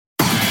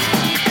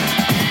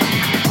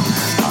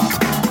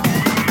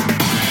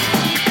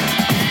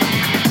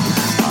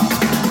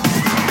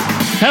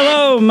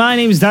Hello, my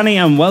name's Danny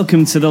and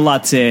welcome to The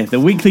Lads Here, the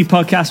weekly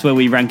podcast where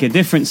we rank a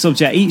different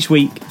subject each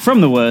week from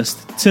the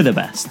worst to the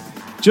best.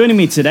 Joining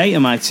me today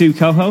are my two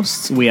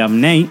co-hosts. We have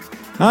Nate.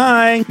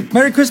 Hi,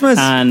 Merry Christmas.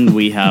 And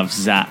we have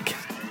Zach.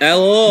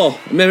 Hello,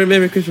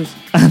 Merry Christmas.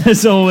 And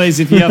as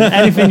always, if you have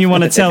anything you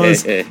want to tell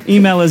us,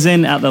 email us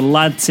in at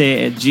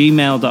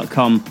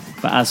theladshere@gmail.com.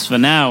 But as for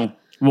now,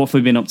 what have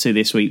we been up to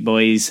this week,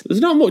 boys?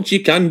 There's not much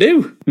you can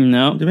do.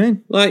 No. What do you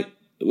mean? Like,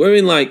 we're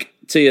in like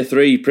tier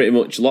 3 pretty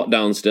much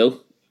lockdown still.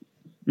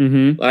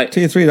 Mm-hmm. Like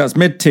Tier 3, that's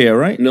mid-tier,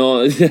 right?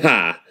 No,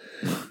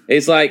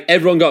 it's like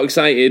everyone got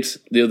excited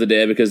the other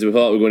day because we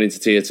thought we were going into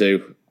tier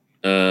 2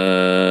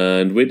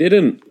 and we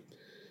didn't.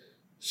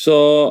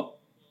 So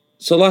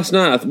last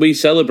night we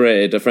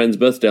celebrated a friend's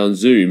birthday on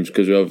Zoom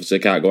because we obviously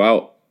can't go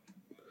out.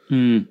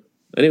 And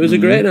it was a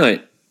great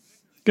night.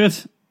 Good.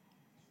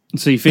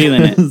 So you're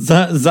feeling it?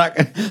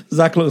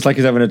 Zach looks like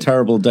he's having a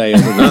terrible day.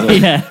 As a result.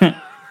 Yeah.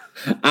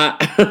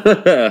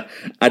 I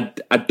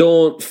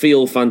don't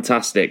feel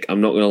fantastic. I'm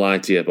not going to lie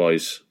to you,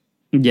 boys.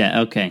 Yeah,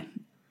 okay.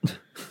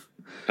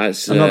 I'm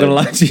not going to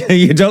lie to you.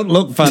 You don't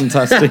look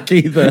fantastic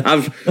either.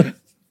 I've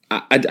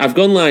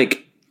gone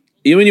like,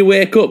 you know, when you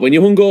wake up, when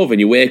you're hungover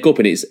and you wake up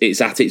and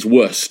it's at its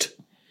worst.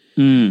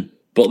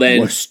 But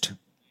then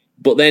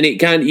it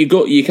can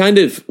you kind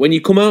of when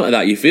you come out of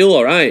that you feel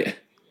all right.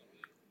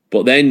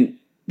 But then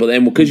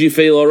because you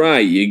feel all right,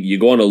 you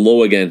go on a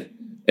low again.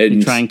 And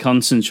you try and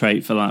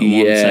concentrate for like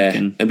 1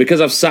 second. And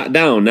because I've sat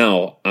down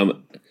now,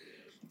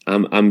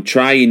 I'm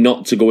trying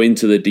not to go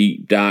into the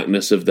deep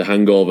darkness of the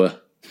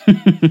hangover.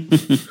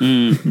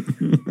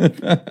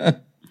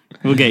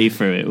 We'll get you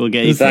through it. We'll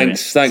get you through it.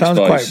 Thanks, Sounds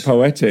boys. quite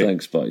poetic.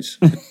 Thanks, boys.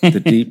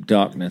 The deep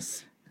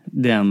darkness.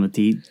 Down the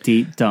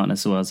deep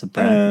darkness was a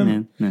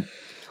prayer. No.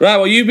 Right,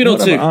 what you've been up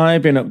What to? have I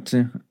been up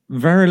to?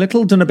 Very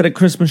little. Done a bit of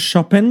Christmas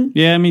shopping.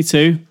 Yeah, me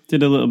too.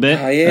 Did a little bit.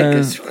 Yeah,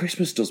 because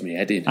Christmas does me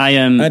head in. I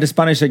had a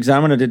Spanish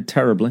exam and I did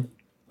terribly.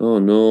 Oh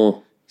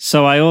no!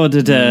 So I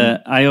ordered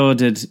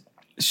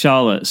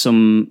Charlotte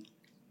some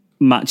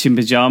matching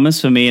pajamas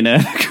for me and her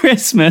for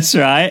Christmas,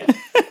 right?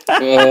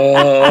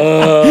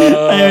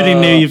 I already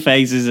knew your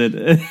faces.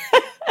 Right,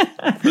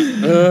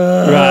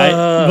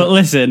 but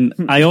listen,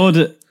 I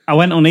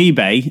went on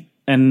eBay.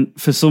 And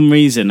for some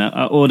reason,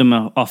 I ordered them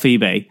off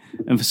eBay.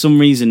 And for some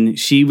reason,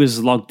 she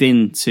was logged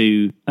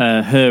into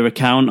her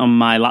account on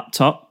my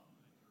laptop.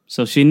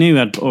 So she knew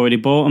I'd already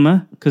bought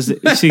them because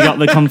she got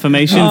the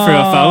confirmation through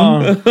her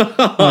phone.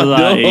 I was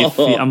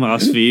like, I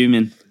was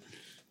fuming.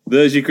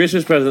 There's your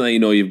Christmas present that you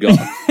know you've got.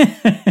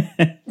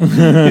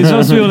 It's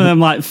supposed to be one of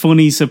them like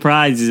funny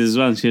surprises as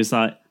well. And she was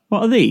like,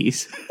 what are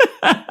these?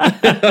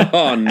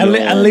 Oh no!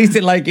 At least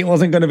it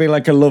wasn't going to be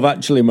like a Love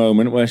Actually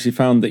moment where she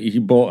found that you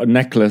bought a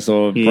necklace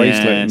or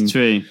bracelet. Yeah,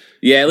 true.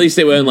 Yeah, at least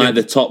they weren't like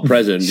the top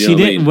present. You She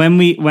know did what I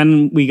mean?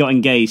 when we got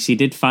engaged. She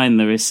did find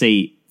the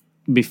receipt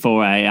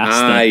before I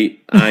asked her.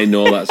 I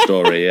know that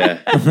story. Yeah,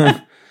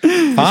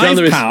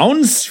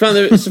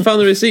 £5? She found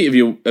the receipt of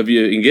your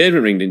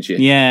engagement ring, didn't she?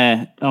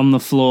 Yeah, on the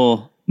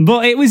floor,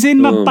 but it was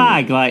in my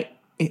bag. Like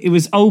it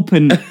was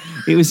open.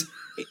 It was.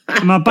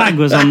 My bag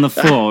was on the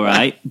floor,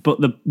 right?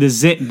 But the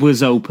zip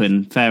was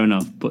open, fair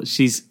enough. But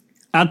she's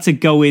had to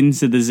go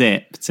into the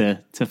zip to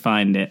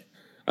find it.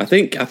 I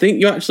think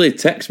you actually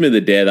texted me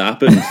the day that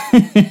happened.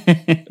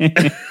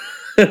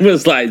 It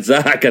was like,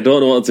 Zach, I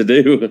don't know what to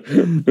do.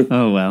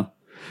 Oh, well.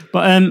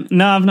 But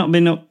no, I've not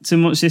been up too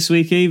much this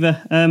week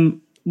either.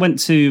 Went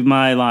to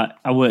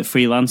I work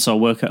freelance, so I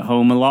work at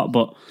home a lot,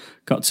 but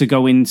got to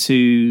go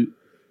into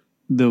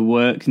the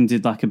work and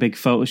did like a big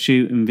photo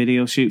shoot and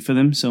video shoot for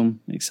them, so I'm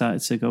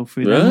excited to go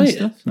through that and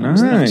stuff.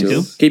 Nice.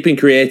 Cool. Keeping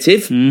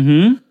creative.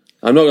 Mm-hmm.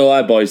 I'm not gonna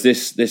lie, boys.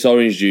 This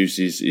orange juice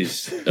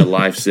is a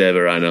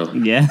lifesaver. I know.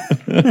 Yeah.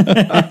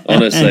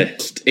 Honestly,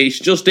 it's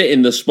just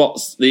hitting the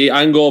spots, the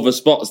hangover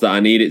spots that I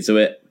need it to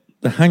hit.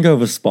 The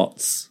hangover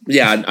spots.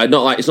 Yeah, it's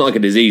not like a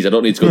disease. I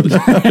don't need to go to the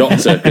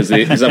doctor because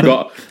I've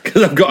got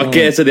a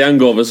case of the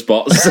hangover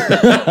spots.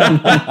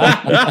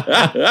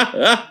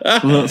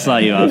 Looks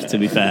like you have, to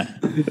be fair.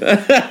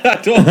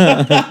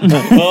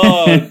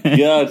 Oh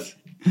God!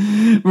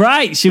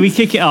 Right, should we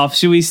kick it off?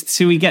 Should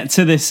we get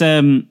to this?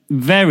 We're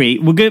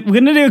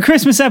gonna do a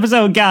Christmas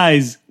episode,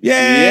 guys.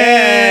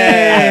 Yeah.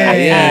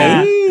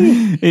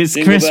 It's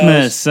Jingle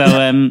Christmas,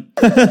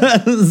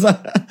 bells.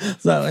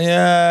 so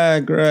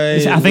yeah,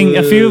 great. I think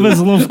a few of us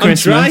love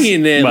Christmas. I'm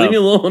trying, Nate. Leave me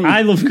alone.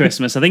 I love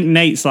Christmas. I think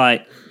Nate's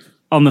like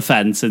on the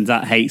fence and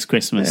that hates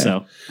Christmas. Yeah.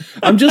 So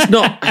I'm just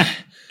not.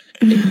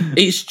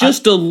 It's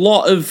just a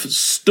lot of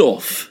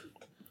stuff.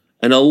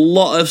 And a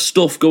lot of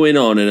stuff going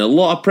on and a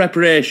lot of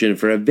preparation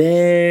for a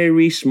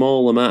very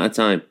small amount of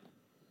time.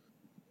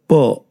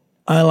 But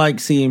I like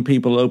seeing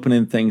people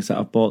opening things that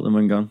I've bought them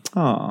and gone,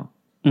 oh.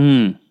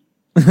 And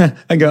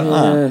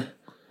go,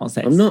 what's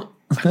this? I'm not.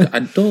 I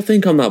don't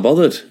think I'm that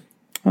bothered.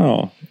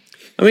 Oh.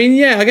 I mean,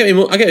 yeah, I get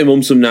my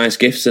mum some nice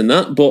gifts and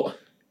that, but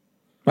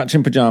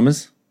matching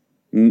pajamas.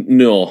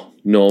 No,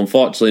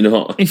 unfortunately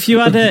not. If you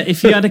had a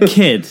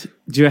kid,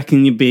 do you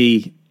reckon you'd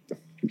be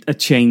a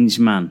changed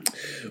man?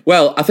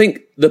 Well, I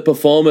think the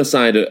performer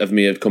side of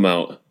me had come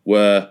out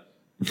where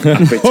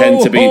I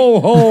pretend to be...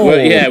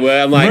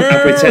 where I'm like,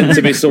 I pretend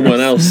to be someone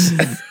else.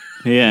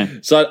 Yeah.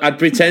 So I'd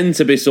pretend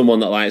to be someone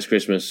that likes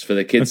Christmas for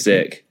the kids'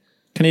 sake.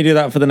 Can you do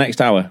that for the next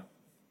hour?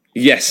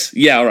 Yes.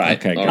 Yeah, all right.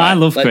 Okay, all good. right. I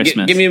love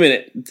Christmas. Give me a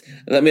minute.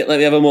 Let me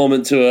have a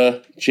moment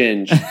to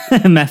change.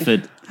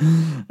 Method.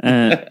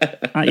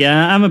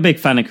 Yeah, I'm a big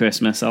fan of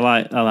Christmas. I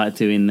like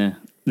doing the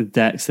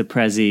decks, the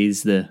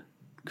prezzies, the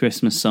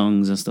Christmas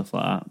songs and stuff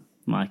like that.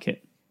 Like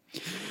it.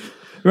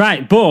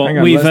 Right, but Hang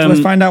on, let's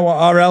find out what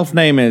our elf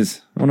name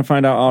is. I want to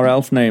find out our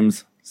elf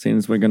names,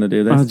 since we're going to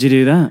do this. How'd you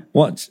do that?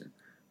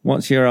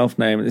 What's your elf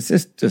name? It's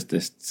just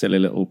this silly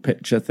little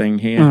picture thing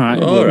here. All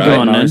right. All right. Go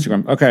on then.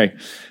 Instagram. Okay.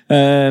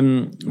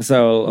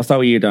 So I'll start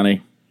with you,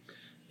 Danny.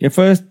 Your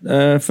first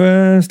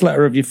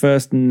letter of your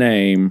first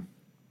name.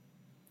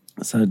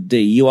 So D.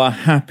 You are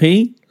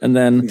happy, and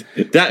then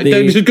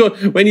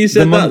when you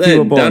said that,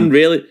 then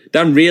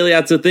Dan really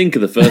had to think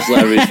of the first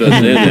letter of his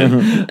first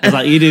name. I was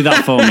like, you do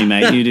that for me,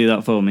 mate. You do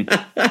that for me.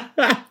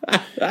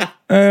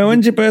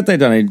 When's your birthday,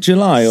 Danny?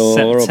 July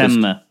or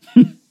September.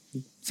 August?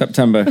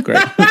 September. Great.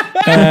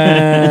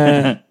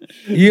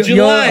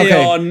 July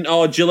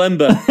or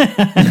Jalemba.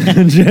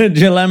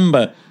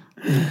 Jalemba.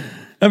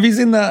 Have you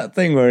seen that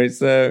thing where it's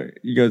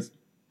he goes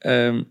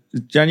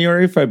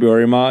January,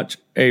 February, March,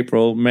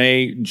 April,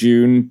 May,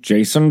 June,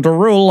 Jason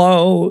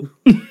Derulo.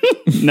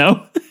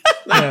 No.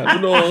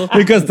 No.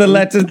 Because the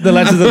letters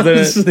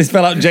of they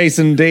spell out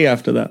Jason D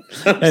after that.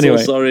 Anyway.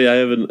 So sorry, I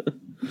haven't.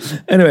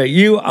 Anyway,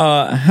 you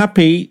are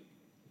happy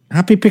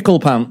pickle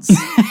pants.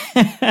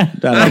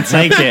 I'll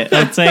take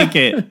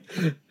it.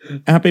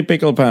 Happy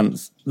pickle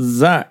pants.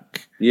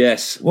 Zach.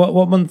 Yes.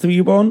 What month were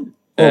you born?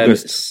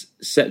 August.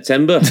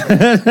 September.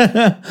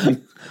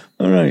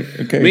 All right.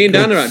 Okay. Me and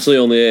Dan are actually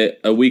only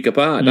a week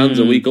apart. Dan's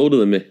a week older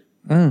than me.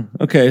 Oh,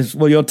 okay.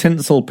 Well, you're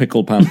tinsel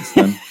pickle pants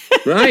then.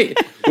 Right.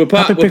 We're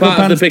part of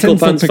the Pickle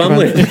Pants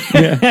family.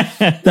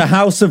 Yeah. The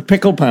House of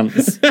Pickle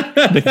Pants.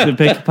 The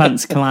Pickle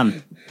Pants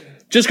clan.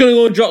 Just going to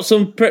go and drop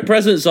some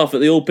presents off at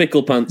the old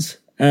Pickle Pants.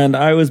 And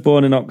I was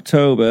born in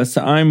October,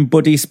 so I'm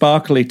Buddy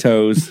Sparkly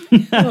Toes.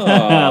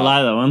 I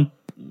like that one.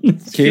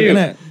 Cute, isn't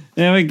it?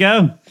 There we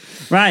go.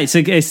 Right, so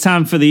it's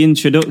time for the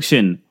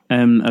introduction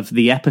of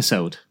the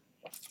episode.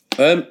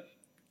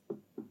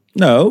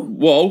 No.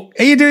 Whoa.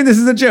 Are you doing this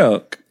as a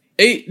joke?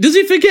 Does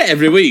he forget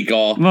every week,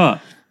 or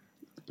What?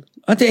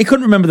 I think he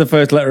couldn't remember the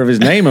first letter of his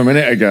name a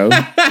minute ago.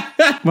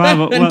 Why,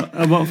 what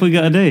have we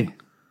got to do?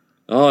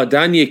 Oh,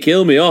 Dan, you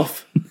kill me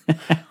off.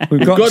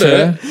 We've got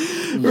to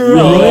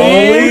roll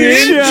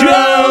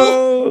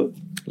intro.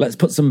 Let's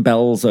put some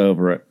bells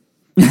over it.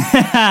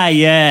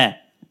 Yeah.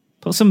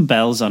 Put some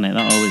bells on it.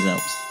 That always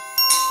helps.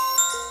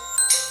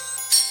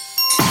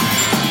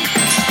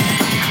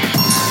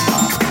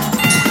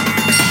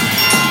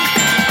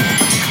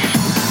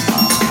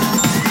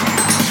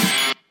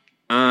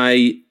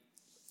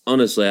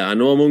 Honestly, I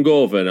know I'm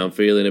hungover and I'm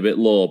feeling a bit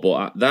low,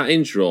 but that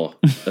intro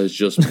has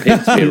just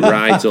picked me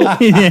right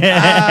up.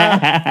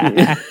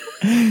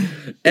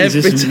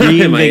 Every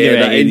time I hear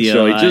that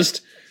intro,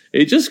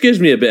 it just gives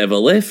me a bit of a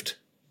lift.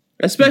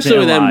 Especially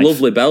with them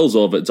lovely bells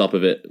over the top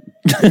of it.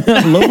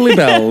 Lovely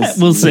bells.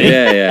 We'll see.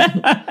 Yeah.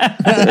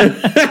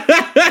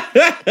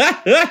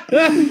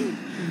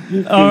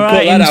 All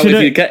right. Cut that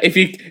out if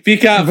you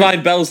can't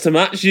find bells to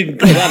match, you can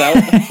cut that out.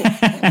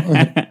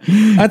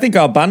 I think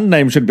our band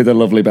name should be the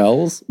Lovely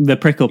Bells. The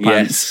Prickle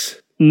Pants.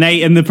 Yes.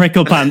 Nate and the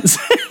Prickle Pants.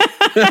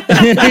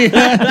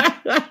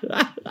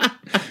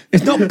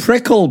 It's not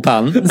Prickle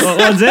Pants. What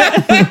was it?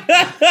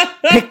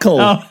 Pickle.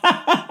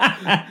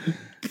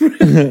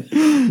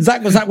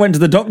 Zach went to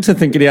the doctor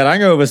thinking he had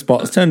hangover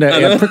spots. Turned out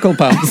he had prickle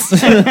pants.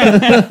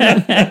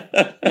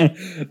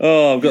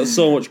 Oh, I've got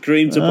so much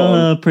cream to put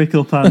on.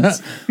 Prickle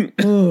Pants.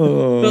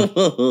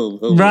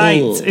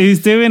 Right,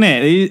 who's doing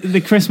it? The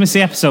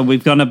Christmassy episode.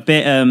 We've gone a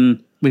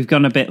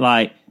bit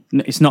like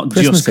it's not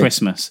just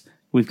Christmas.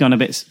 We've gone a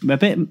bit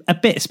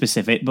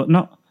specific, but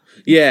not.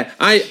 Yeah,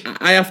 I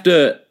have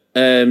to do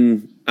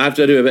a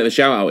bit of a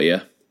shout out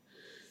here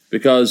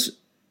because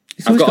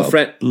I've got a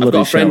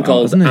friend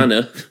called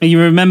Anna. You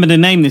remember the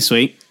name this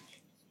week?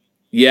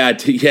 Yeah.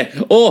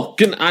 Oh,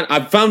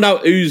 I found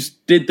out who's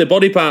did the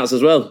body parts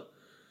as well.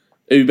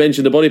 Who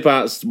mentioned the body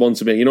parts one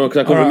to me? You know,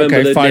 because I couldn't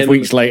remember the 5 name.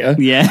 weeks later.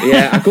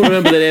 Yeah, I couldn't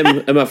remember the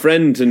name of my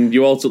friend, and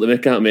you all took the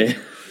mick out of me.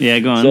 Yeah,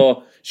 go on.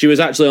 So she was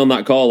actually on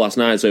that call last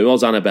night. So it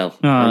was Annabelle.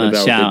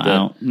 Annabelle shout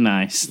out,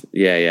 nice.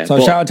 Yeah. So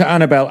shout out to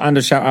Annabelle and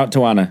a shout out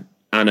to Anna.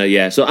 Anna,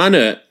 yeah. So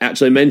Anna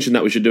actually mentioned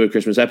that we should do a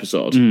Christmas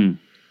episode,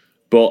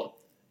 but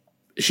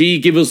she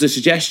gave us the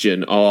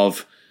suggestion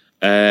of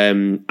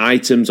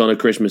items on a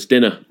Christmas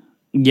dinner.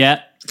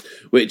 Yeah,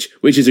 which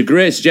is a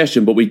great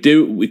suggestion. But we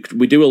do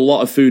a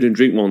lot of food and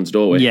drink ones,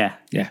 don't we? Yeah.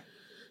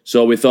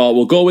 So we thought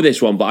we'll go with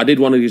this one. But I did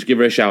want to just give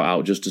her a shout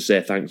out just to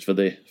say thanks for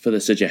the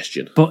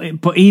suggestion.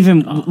 But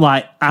even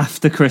like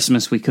after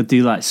Christmas, we could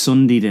do like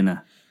Sunday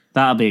dinner.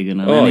 That'll be a good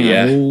one. Oh, anyway.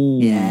 yeah. Ooh,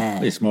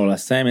 Yeah. it's more or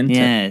less same, isn't it?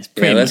 Yeah, it's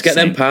pretty Yeah, let's much get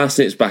them same.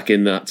 parsnips back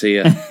in that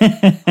tier.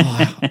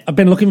 I've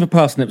been looking for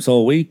parsnips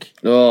all week.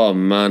 Oh,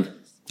 man.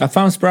 I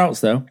found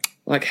sprouts, though.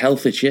 Like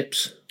healthy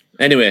chips.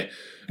 Anyway,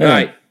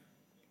 right.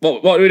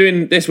 What are we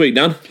doing this week,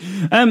 Dan?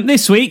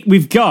 This week,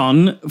 we've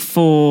gone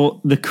for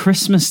the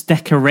Christmas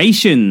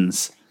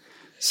decorations.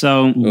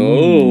 So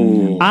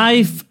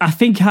I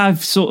think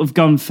I've sort of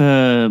gone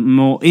for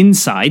more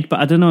inside, but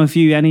I don't know if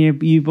any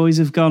of you boys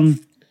have gone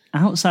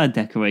outside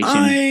decoration.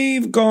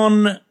 I've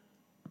gone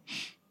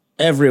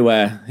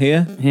everywhere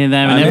here. Here,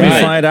 there, and everywhere.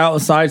 Inside,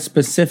 outside,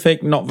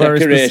 specific, not very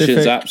Decorations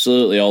specific.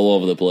 absolutely all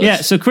over the place. Yeah,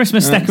 so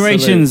Christmas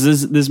decorations,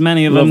 there's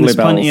many of them, Lovely there's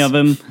plenty bells. of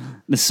them.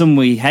 There's some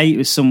we hate,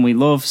 there's some we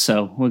love,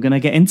 so we're going to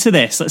get into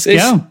this. Let's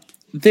go.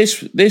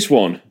 This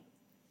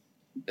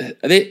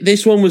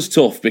one was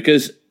tough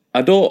because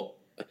I don't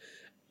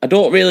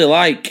really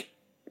like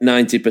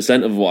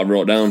 90% of what I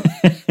wrote down.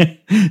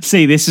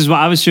 See, this is what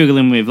I was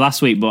struggling with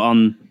last week, but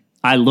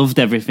I loved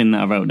everything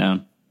that I wrote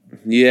down.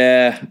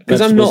 Yeah, because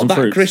I'm Vegetables not and that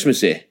fruits.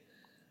 Christmassy.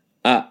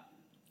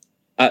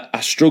 I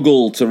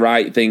struggle to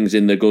write things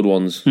in the good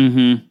ones.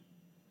 Mm-hmm.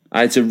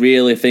 I had to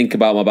really think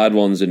about my bad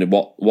ones and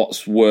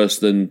what's worse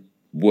than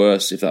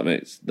worse, if that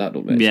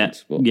don't make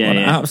sense. But, Yeah, An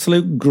yeah.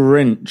 absolute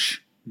Grinch.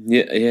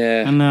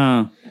 yeah. I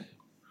know.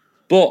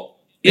 But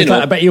you It's know,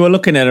 like, I bet you were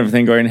looking at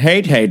everything going,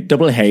 hate,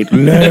 double hate,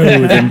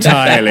 loathe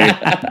entirely.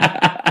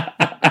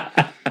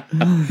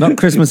 Not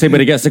Christmassy, but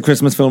he gets the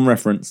Christmas film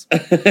reference.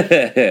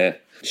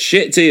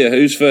 shit to you.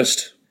 Who's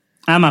first?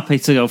 I'm happy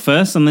to go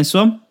first on this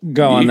one.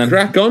 Go on You then.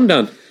 crack on,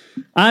 Dan.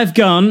 I've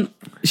gone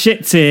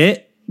shit tier,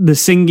 the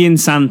singing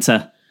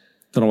Santa.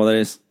 Don't know what that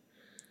is.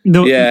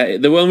 Yeah,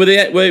 the one with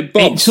It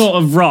Bob's. sort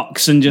of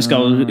rocks and just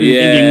goes,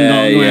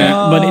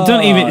 yeah. but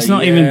it's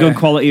not even yeah. good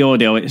quality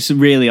audio. It's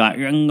really like,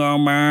 You know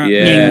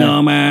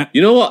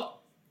what?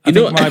 I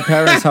think my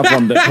parents have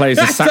one that plays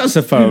a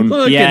saxophone.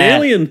 Like an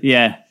alien.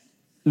 Yeah.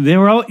 They've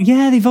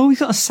always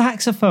got a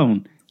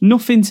saxophone.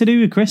 Nothing to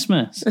do with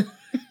Christmas.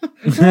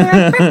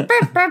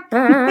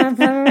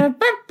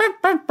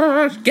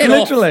 Get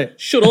Literally. off.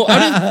 Shut up.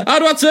 How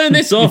do I turn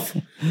this off?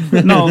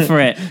 Not for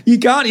it. You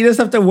can't, you just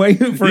have to wait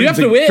for it You have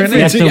to to wait for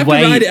finish. it You have to- to you have to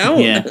wait. ride it out.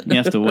 Yeah, you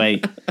have to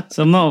wait.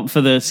 So I'm not up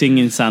for the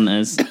singing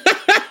Santas.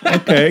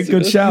 Okay,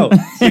 good shout.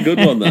 It's a good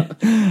one, that.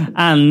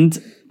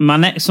 And my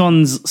next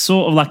one's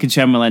sort of like a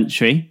general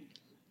entry.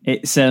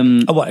 It's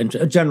A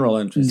general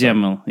entry.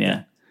 general,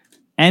 yeah.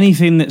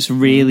 Anything that's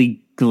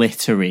really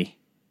glittery.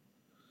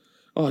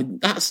 Oh,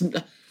 that's...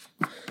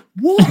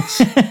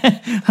 What?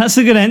 That's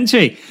a good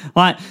entry.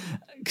 Like,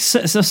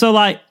 so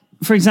like,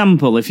 for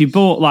example, if you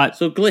bought like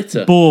So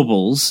glitter.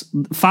 baubles,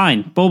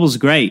 fine, baubles are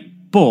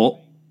great, but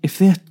if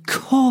they're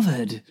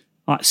covered,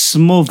 like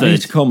smothered, I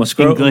used to call my in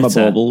scrotum my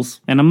glitter, baubles.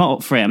 and I'm not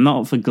up for it. I'm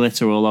not up for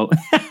glitter all over.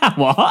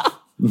 What?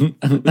 No,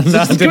 I Can we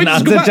didn't.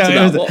 just go back to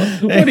that?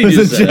 What did It you was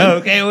just a say?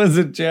 joke. It was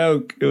a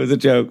joke. It was a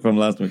joke from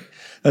last week.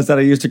 I said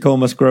I used to call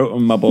my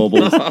scrotum my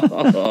baubles.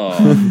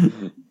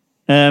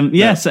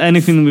 Yes,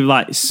 anything with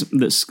like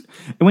that's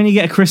when you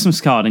get a Christmas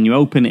card and you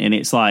open it and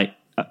it's like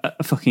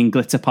a fucking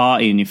glitter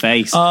party in your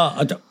face.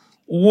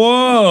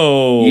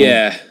 Whoa.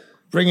 Yeah.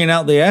 Bringing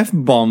out the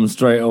F-bomb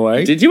straight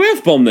away. Did you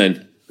F-bomb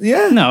then?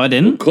 Yeah. No, I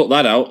didn't. Cut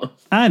that out.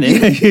 I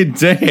didn't. You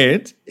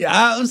did. You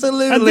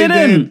absolutely I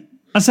didn't.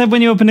 I said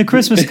when you open a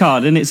Christmas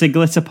card and it's a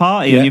glitter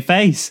party on your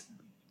face.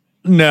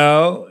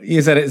 No,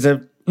 you said it's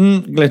a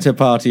glitter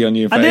party on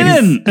your face. I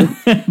didn't.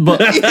 But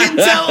You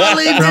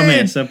totally did.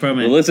 promise, I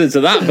promise. Well, listen to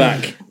that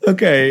back.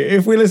 Okay,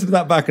 if we listen to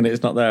that back and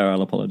it's not there,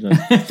 I'll apologise.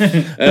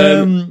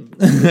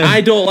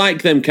 I don't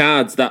like them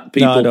cards that No, I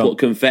people don't. put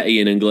confetti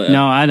in and glitter.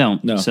 No, I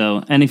don't. No.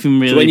 So anything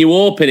really. So when you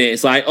open it,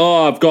 it's like,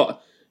 oh, I've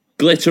got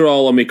glitter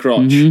all on my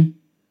crotch.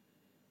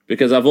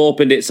 Because I've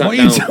opened it, sat What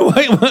are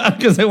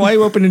down. why are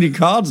you opening your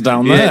cards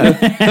down there?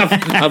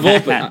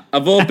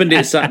 I've opened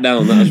it, sat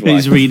down. That's why.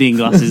 his reading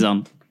glasses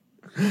on.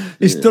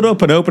 He stood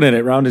up and opening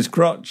it round his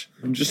crotch.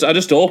 I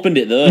just opened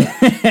it there.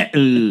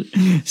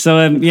 So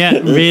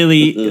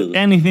really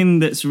anything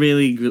that's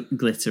really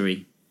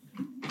glittery.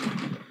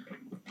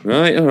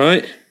 Right, all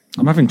right.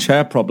 I'm having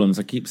chair problems.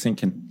 I keep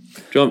sinking.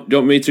 Do you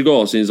want me to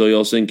go since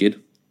you're sinking?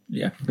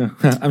 Yeah,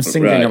 I'm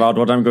thinking Right. about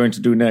what I'm going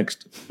to do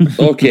next.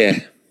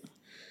 Okay.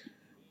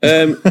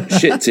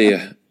 Shit to you.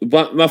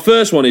 But my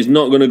first one is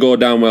not going to go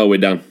down well with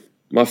Dan.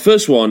 My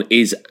first one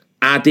is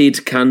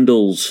added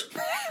candles.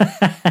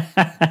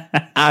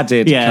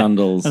 Added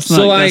candles. That's So,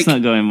 not, like- that's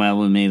not going well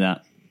with me.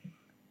 That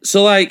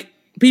So, like,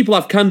 people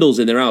have candles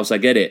in their house. I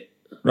get it.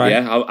 Right.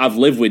 Yeah, I've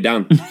lived with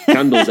Dan.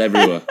 Candles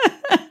everywhere.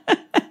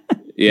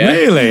 Yeah.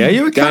 Really? Are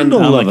you a candle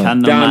I'm a lover?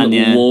 candle Dan man.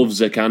 Yeah.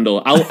 loves a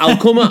candle.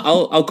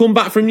 I'll come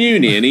back from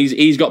uni and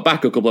he's got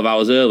back a couple of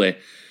hours early,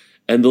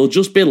 and there'll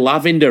just be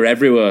lavender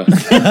everywhere.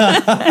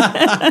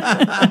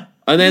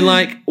 And then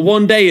like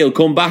one day he'll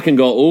come back and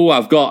go, "Oh,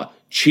 I've got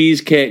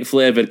cheesecake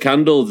flavored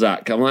candles,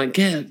 Zach." I'm like,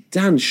 "Yeah,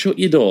 Dan, shut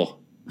your door."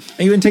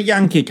 Are you into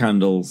Yankee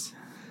candles?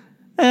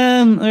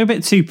 They're a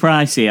bit too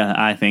pricey,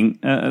 I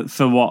think,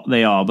 for what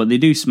they are, but they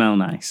do smell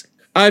nice.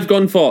 I've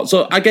gone for,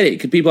 so I get it,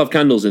 because people have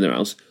candles in their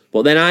house,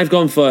 But then I've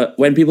gone for,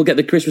 when people get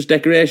the Christmas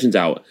decorations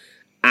out,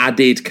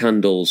 added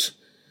candles.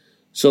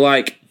 So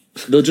like,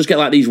 they'll just get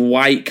like these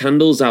white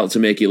candles out to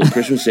make it look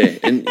Christmassy.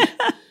 And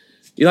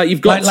you're like,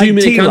 you've got too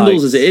many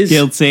candles as it is.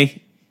 Guilty.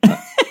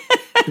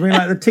 You mean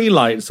like the tea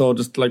lights or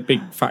just like big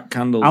fat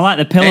candles? I like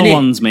the pillar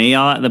ones, me.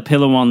 I like the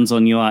pillar ones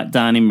on your like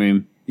dining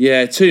room.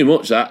 Yeah, too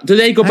much that. Do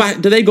they go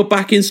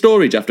back in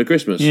storage after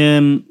Christmas?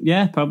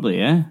 Yeah, probably,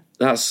 yeah.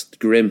 That's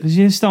grim. Because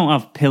you just don't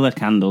have pillar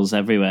candles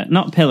everywhere.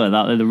 Not pillar,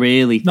 that they're the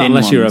really thin Not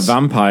unless ones. you're a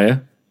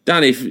vampire.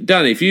 Danny,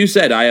 if you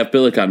said I have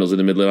pillar candles in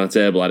the middle of my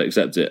table, I'd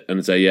accept it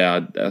and say, yeah,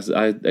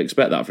 I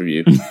expect that from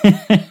you.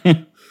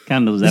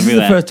 Candles This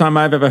everywhere. is the first time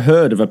I've ever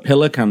heard of a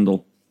pillar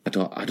candle. I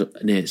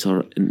don't. Nate, it's all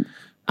right.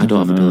 I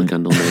don't have a pillar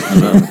candle, mate.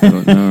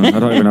 I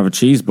don't even have a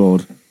cheese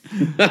board.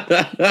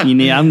 I'm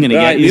going to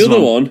Right, get you the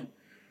other one.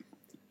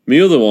 My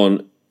other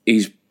one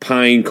is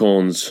pine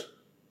cones.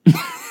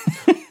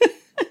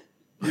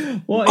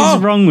 What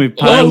is wrong with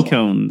pine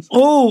cones?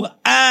 I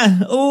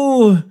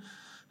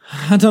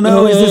don't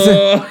know.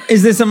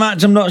 Is this a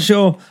match? I'm not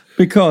sure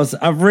because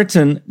I've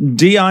written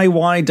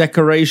DIY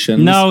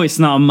decorations. No, it's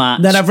not a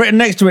match. Then I've written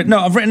next to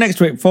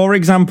it. For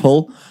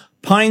example,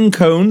 pine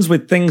cones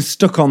with things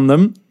stuck on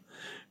them,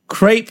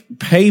 crepe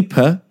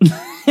paper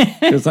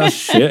because that's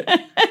shit.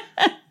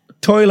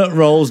 Toilet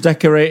rolls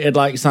decorated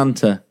like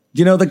Santa. Do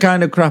you know the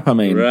kind of crap I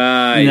mean?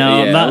 Right.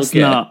 No, yeah,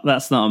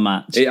 that's not a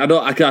match. I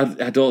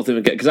don't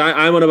think because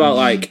I'm on about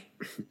like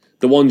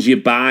the ones you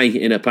buy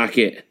in a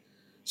packet.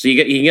 So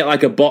you can get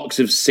like a box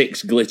of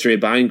 6 glittery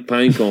pine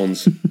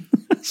cones.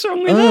 What's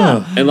wrong with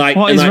that? And like,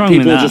 What is wrong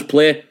people with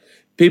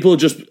that?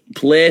 just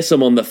place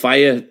them on the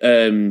fire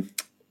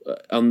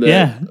on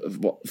the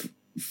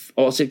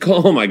what's it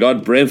called? Oh my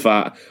god, brain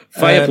fart.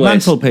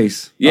 Fireplace.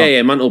 Mantelpiece.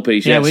 Yeah,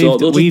 mantelpiece. Yeah, Yeah, so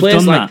they'll just we've place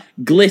done like that.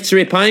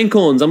 glittery pine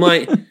cones. I'm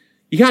like,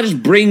 you can't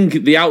just bring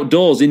the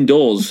outdoors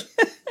indoors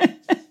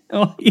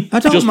Oh, yeah. I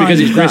don't just mind because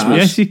it's that. Christmas.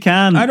 Yes, you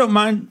can. I don't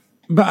mind,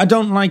 but I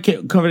don't like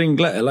it covered in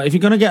glitter. Like if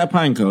you're going to get a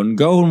pine cone,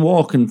 go and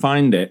walk and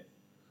find it.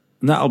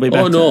 And that'll be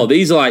better. Oh no,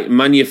 these are like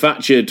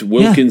manufactured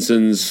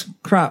Wilkinson's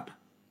Crap.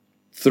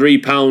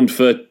 £3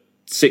 for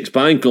 6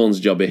 pine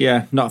cones, jobby.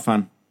 Yeah, not a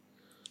fan.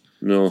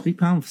 No,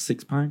 £3 for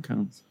 6 pine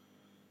cones.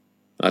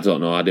 I don't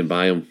know. I didn't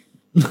buy them.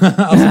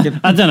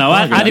 I don't know.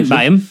 I didn't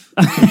buy them.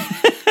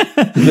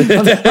 I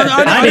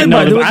didn't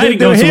buy them. I didn't They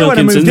go were to here when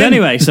I moved Wilkinson's in.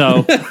 anyway,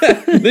 so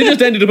They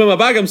just ended up in my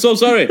bag. I'm so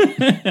sorry.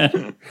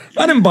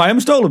 I didn't buy them,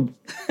 stole them.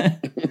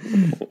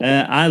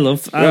 I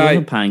love a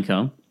Right. pine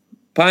cone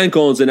Pine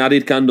cones and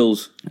added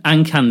candles.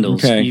 and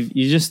candles. Okay.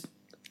 You just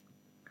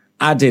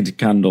Added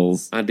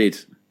candles. I did.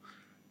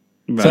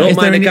 right. I don't is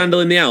there mind a any- candle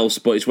in the house,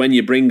 but it's when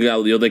you bring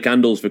out the other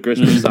candles for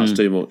Christmas that's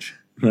too much.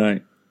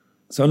 Right.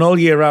 So an all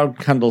year round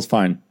candle's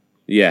fine.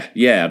 Yeah,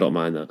 I don't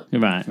mind that.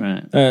 right.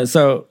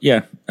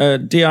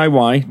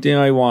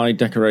 DIY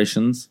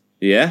decorations.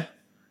 Yeah,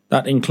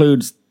 That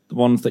includes the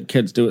ones that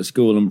kids do at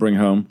school and bring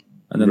home,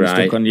 and then they're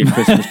Right. stuck on your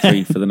Christmas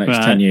tree for the next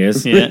Right. 10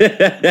 years.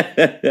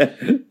 Yeah.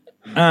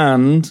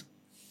 And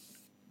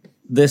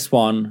this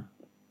one,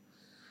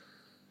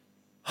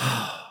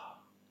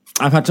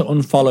 I've had to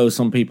unfollow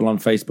some people on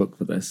Facebook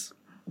for this.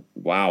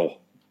 wow.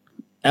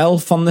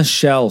 Elf on the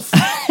Shelf.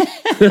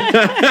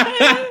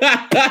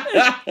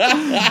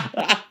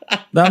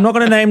 Now, I'm not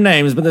going to name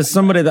names, but there's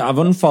somebody that I've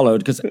unfollowed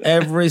because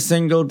every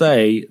single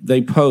day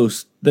they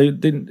post.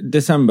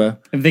 December.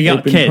 Have they got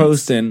they've been kids?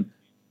 posting.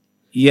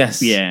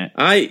 Yes. Yeah.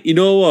 You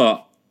know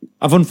what?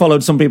 I've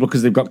unfollowed some people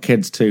because they've got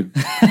kids too.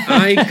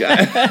 I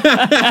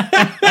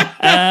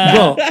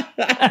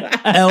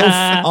But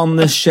Elf on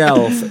the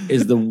Shelf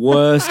is the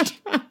worst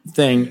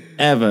thing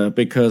ever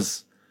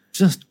because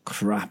just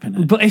crap in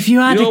it. But if you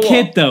had You know a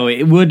kid, what? though,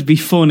 it would be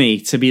funny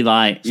to be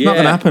like, It's not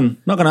going to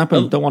happen. Not going to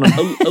happen. Don't want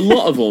to. a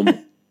lot of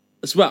them.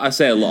 That's what I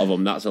say. A lot of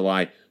them. That's a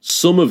lie.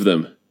 Some of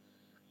them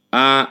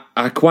are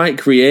quite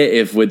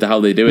creative with how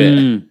they do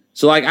it.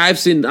 So, like, I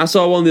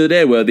saw one the other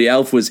day where the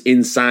elf was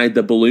inside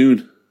the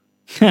balloon,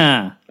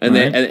 ha. and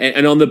Right.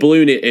 and on the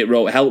balloon it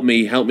wrote "Help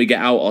me get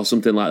out" or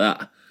something like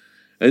that,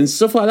 and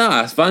stuff like that.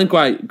 I find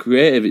quite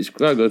creative. It's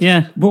quite good.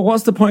 Yeah. But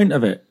what's the point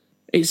of it?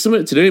 It's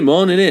something to do in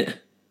morning, innit?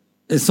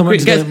 It's something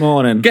to do in the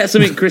morning. Get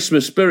something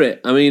Christmas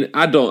spirit. I mean,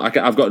 I've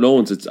got no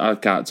one I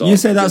can't talk. You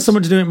say that's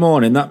something to do in the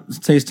morning. That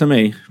says to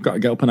me, got to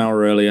get up an hour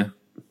earlier.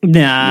 Nah,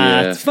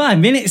 Yeah. it's 5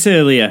 minutes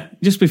earlier,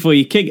 just before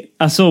you kick.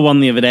 I saw one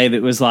the other day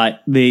that was like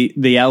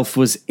the elf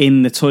was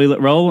in the toilet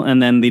roll,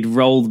 and then they'd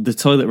rolled the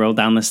toilet roll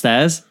down the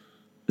stairs.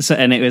 So,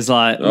 and it was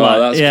like,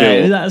 that's yeah,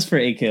 cool. that's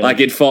pretty cool. like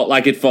it'd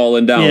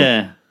fallen down.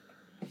 yeah,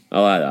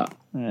 I like that.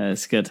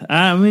 it's good.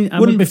 I mean,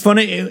 Wouldn't be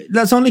funny.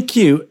 That's only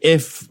cute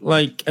if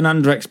like an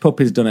Andrex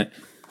puppy's done it.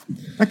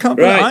 I can't.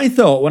 Right. I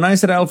thought when I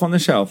said Elf on the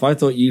Shelf, I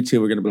thought you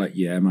two were going to be like,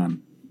 yeah,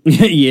 man.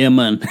 yeah,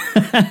 man.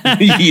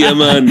 Yeah,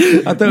 man.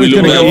 I thought We it was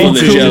going to love go Elf all on the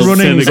cool Shelf.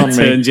 runnings on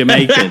Turn me.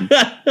 Jamaican.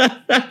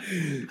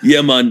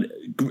 Yeah, man.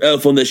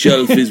 Elf on the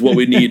shelf is what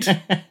we need.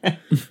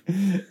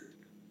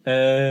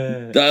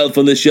 The elf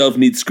on the shelf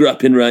needs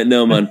scrapping right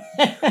now, man.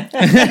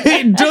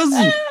 It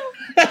doesn't.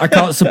 I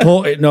can't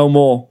support it no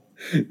more.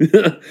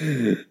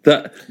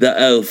 that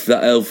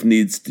elf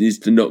needs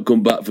to not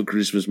come back for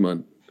Christmas,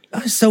 man.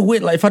 That's so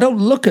weird. Like, if I don't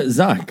look at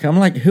Zach, I'm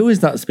like, who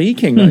is that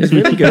speaking? That is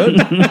really good.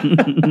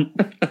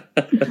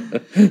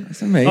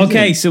 That's amazing.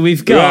 Okay, so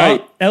we've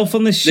got Elf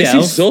on the Shelf.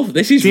 This is tough.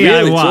 This is DIY,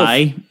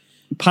 really tough.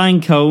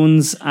 pine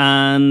cones,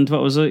 and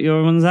what was it?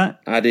 Your one's that?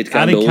 Added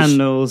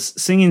candles,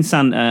 singing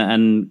Santa,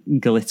 and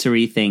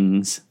glittery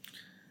things.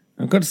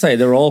 I've got to say,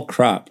 they're all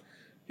crap.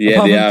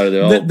 Yeah, they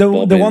are. They're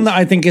all the one that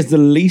I think is the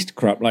least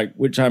crap, like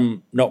which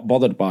I'm not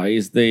bothered by,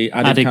 is the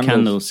added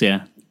candles.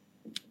 Yeah,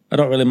 I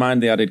don't really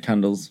mind the added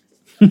candles.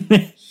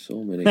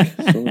 So many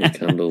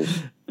candles.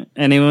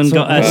 Anyone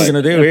got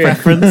a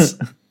preference?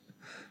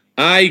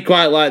 I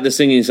quite like the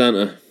singing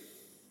Santa.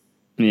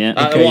 Yeah.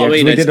 What I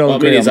mean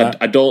is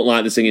I don't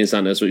like the singing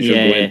Santa, so it should go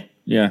in.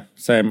 Yeah,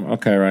 same.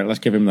 Okay, right. Let's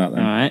give him that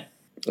then. All right.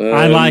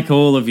 I like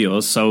all of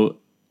yours, so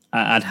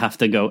I'd have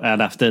to go.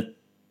 I'd have to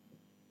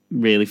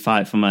really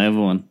fight for my other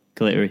one,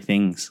 glittery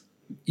things.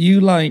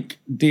 You like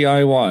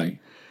DIY?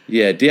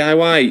 Yeah,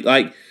 DIY,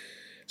 like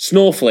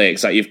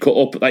snowflakes that you've cut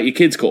up, like your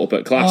kids cut up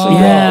at class.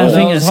 I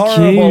think it's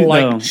horrible, cute,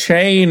 like though.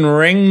 chain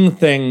ring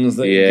things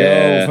that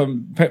go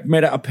from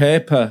made out of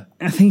paper.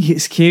 I think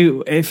it's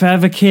cute. If I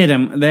have a kid,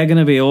 they're going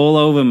to be all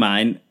over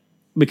mine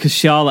because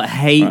Charlotte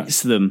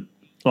hates them.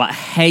 Like,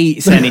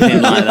 hates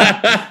anything like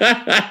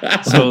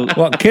that. So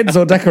what, kids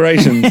or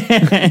decorations?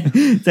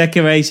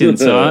 Decorations.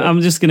 So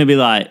I'm just going to be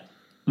like,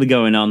 they're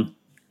going on.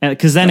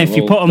 Because then if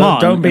you put them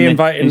on, don't be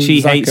inviting and she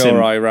Zach hates or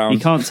them, I round.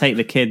 you can't take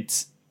the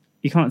kids.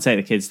 You can't take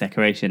the kids'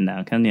 decoration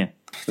now, can you?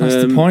 That's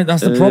the point.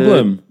 That's the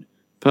problem.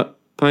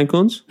 Pine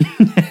cones?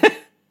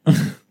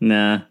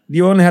 Nah.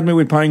 You only had me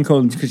with pine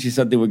cones because you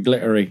said they were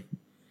glittery.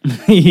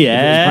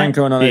 Yeah. Pine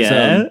cone on its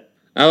own.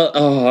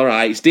 Oh, all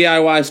right. It's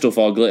DIY stuff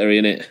all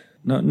glittery, innit?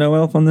 No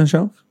Elf on the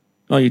Shelf?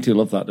 Oh, you two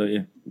love that, don't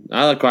you?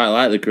 I quite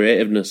like the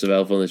creativeness of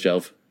Elf on the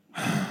Shelf.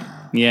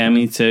 Yeah,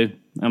 me too.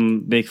 I'm a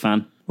big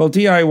fan. Well,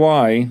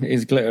 DIY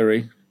is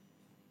glittery.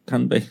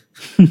 Can be.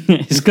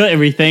 It's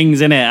glittery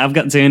things, innit? I've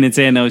got two in it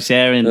here, no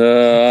sharing.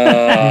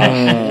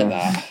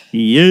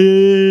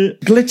 Yeah.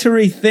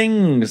 Glittery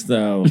things,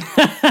 though.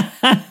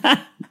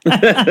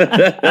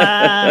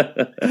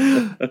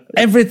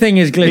 Everything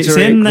is glittery. It's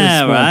in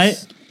there,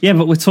 Christmas. right? Yeah,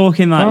 but we're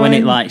talking like when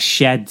it like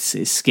sheds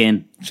its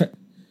skin. It's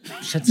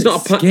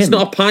It's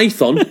not a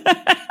python.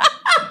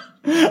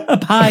 A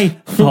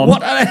python.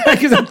 What the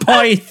heck is a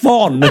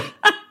python?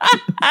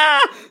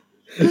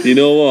 You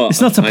know what?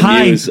 It's not a I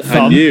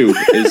python. knew.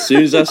 As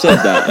soon as I said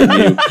that, I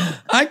knew.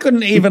 I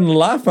couldn't even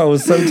laugh. I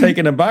was so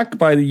taken aback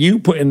by you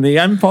putting the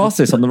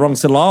emphasis on the wrong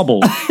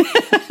syllable.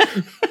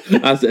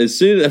 As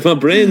soon as my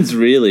brain's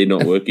really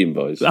not working,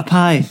 boys. A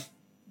pie.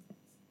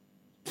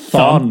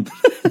 Thon.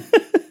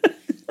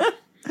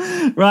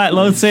 Right,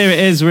 low tier it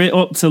is. We're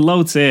up to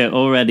low tier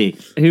already.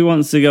 Who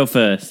wants to go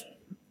first?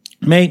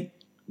 Mate,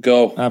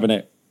 Go. having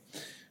it.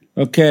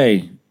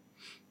 Okay.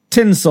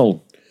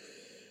 Tinsel.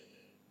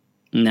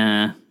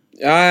 Nah.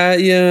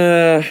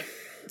 Yeah.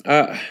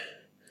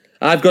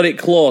 I've got it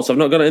close. I've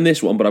not got it in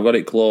this one, but I've got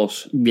it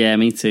close. Yeah,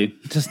 me too.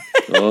 Just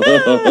Oh.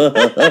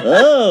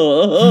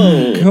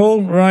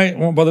 cool, right?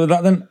 Won't bother with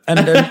that then. And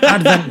an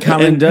advent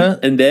calendar.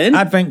 And then?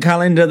 Advent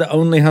calendar that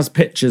only has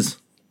pictures.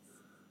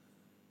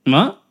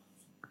 What?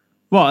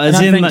 What? As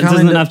An in advent that doesn't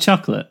calendar. have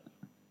chocolate?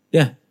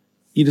 Yeah.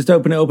 You just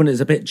open it, it's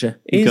a picture.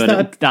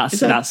 Good.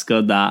 That's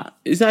good. That.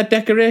 Is that a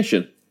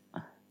decoration?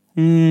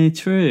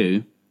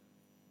 True.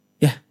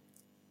 Yeah.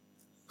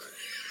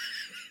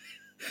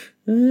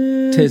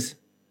 Tis.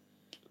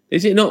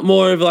 Is it not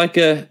more of like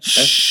a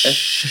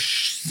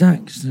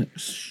Zach.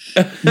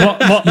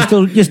 What?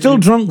 You're still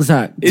drunk,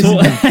 Zach. Is it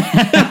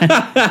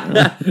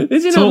not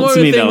Talk more of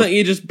to a me, thing though. that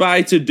you just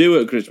buy to do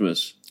at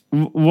Christmas?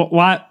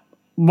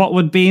 What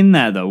would be in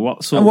there though?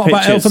 What sort And of what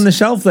about pictures? Elf on the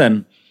Shelf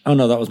then? Oh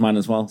no, that was mine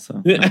as well.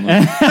 So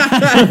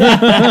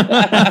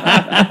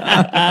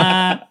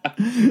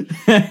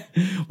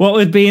What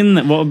would be in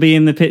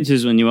the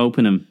pictures when you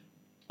open them?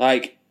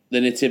 Like the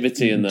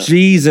nativity and that.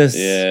 Jesus.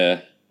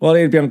 Yeah. Well,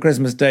 it'd be on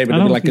Christmas Day, but I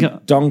it'd be don't like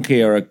think a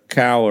donkey or a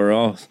cow or a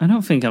horse. I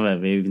don't think I've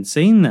ever even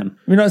seen them.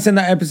 Have you not seen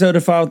that episode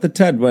of Father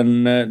Ted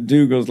when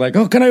Dougal's like,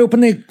 "Oh, can I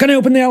open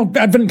the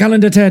advent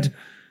calendar, Ted?"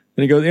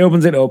 And he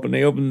opens it up, and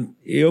he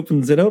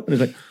opens it up, and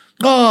he's like,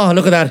 "Oh,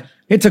 look at that!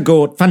 It's a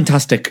goat,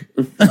 fantastic!"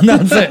 And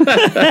that's it.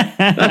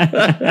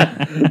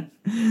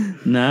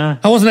 Nah.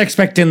 I wasn't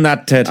expecting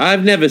that, Ted.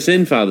 I've never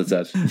seen Father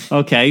Ted.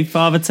 Okay,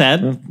 Father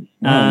Ted.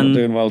 I'm not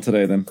doing well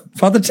today then.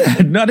 Father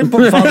Ted. No, I didn't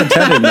put Father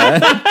Ted in there.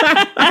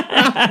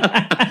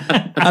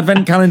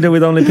 Advent calendar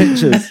with only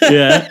pictures.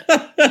 Yeah.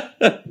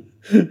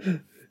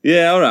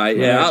 Yeah, all right.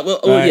 Yeah. Right.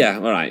 Right. Yeah,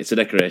 all right. It's a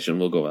decoration.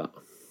 We'll go with that.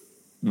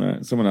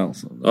 Right, someone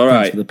else. All right.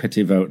 Thanks for the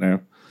pity vote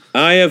now.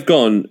 I have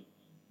gone.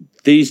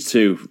 These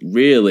two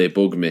really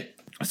bug me.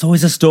 It's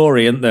always a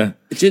story, isn't there?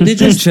 They just,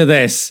 Picture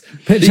this.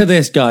 Picture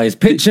this, guys.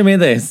 Picture me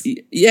this.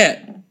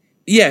 yeah.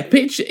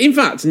 Picture. In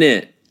fact,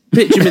 Nate,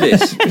 picture me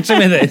this. Picture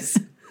me this.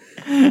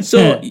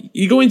 So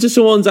you go into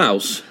someone's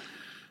house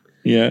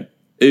Yeah.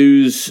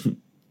 who's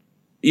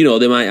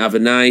they might have a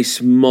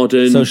nice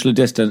modern Socially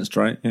distanced,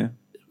 right? Yeah.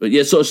 But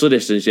yeah, social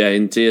distance,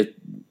 in tier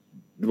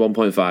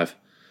 1.5.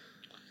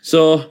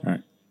 So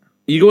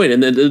you go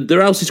in, and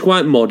their house is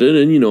quite modern,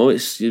 and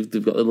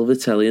they've got the lovely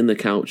telly and the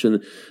couch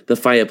and the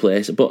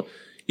fireplace. But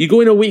you go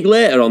in a week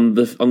later on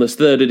the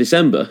 3rd of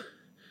December,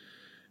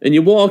 and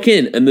you walk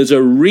in, and there's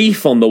a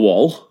wreath on the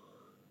wall,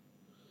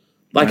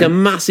 like a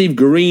massive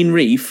green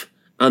wreath,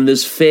 and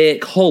there's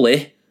fake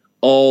holly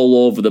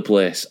all over the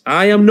place.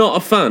 I am not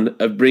a fan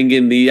of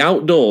bringing the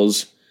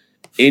outdoors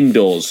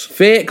indoors.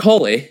 Fake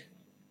holly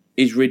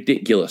is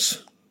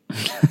ridiculous.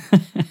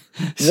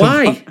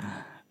 Why?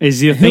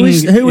 Is your Who thing?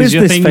 is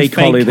your this thing fake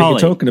holly that you're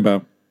talking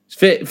about?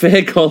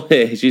 Fake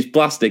holly. She's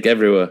plastic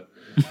everywhere.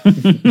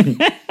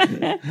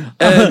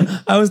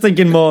 I was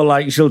thinking more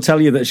like she'll tell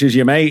you that she's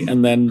your mate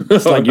and then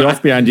slag you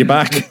off behind your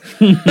back.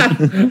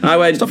 I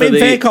went Stop for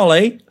being fake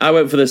holly. I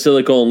went for the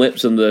silicone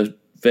lips and the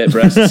fake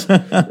breasts.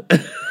 Of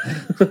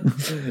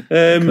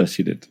course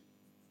you did.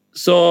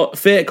 So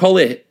fake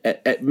holly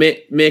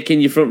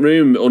making your front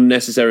room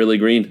unnecessarily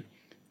green.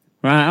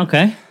 Right.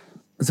 Okay.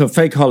 So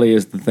fake holly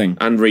is the thing.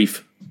 And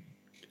wreath.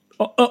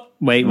 Oh,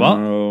 wait, what?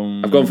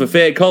 I've gone for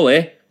fake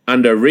holly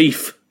and a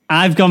wreath.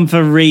 I've gone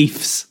for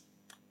wreaths.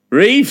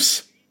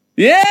 Wreaths.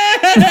 Yeah.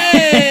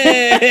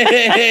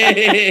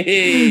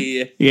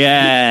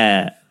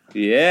 Yeah.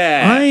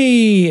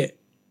 Yeah.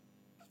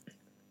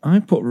 I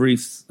put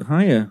wreaths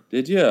higher.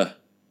 Did you?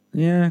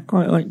 Yeah,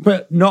 quite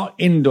but not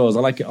indoors.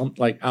 I like it on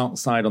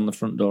outside on the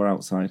front door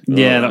outside.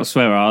 Yeah, that's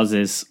where ours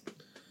is.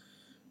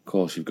 Of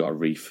course, you've got a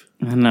wreath.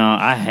 No,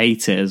 I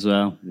hate it as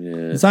well.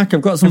 Yeah. Zach,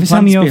 I've got some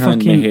plants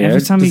behind me here.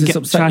 Every time Does you this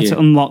upset try you? to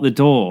unlock the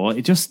door,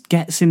 it just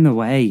gets in the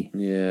way.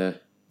 Yeah.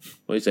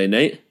 What do you say,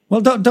 Nate?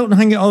 Well, don't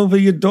hang it over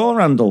your door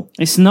handle.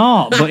 It's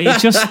not, but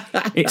it's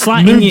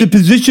like Move the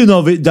position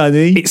of it,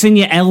 Danny. it's in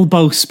your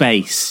elbow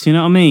space. Do you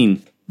know what I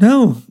mean?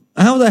 No.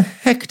 How the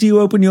heck do you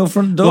open your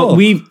front door?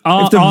 Well,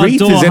 our wreath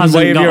door is in the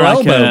way of your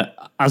elbow.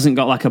 hasn't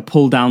got like a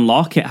pull down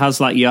lock. It has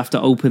you have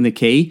to open the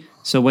key.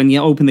 So when you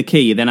open the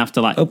key, you then have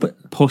to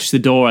push the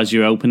door as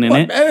you're opening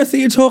What it. on earth are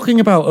you talking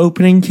about?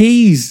 Opening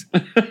keys.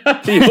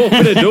 You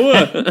open a door.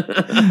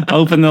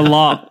 Open the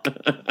lock.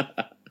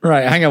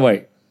 Right, hang on,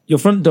 wait. Your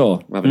front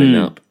door. I'm having a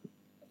nap.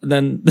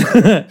 Then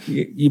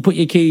you put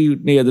your key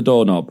near the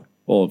doorknob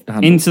or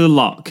handle. Into the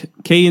lock.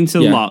 Key into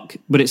the Yeah. lock.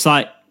 But it's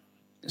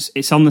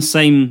it's on the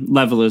same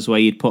level as where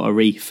you'd put a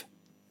wreath.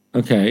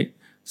 Okay.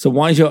 So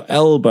why is your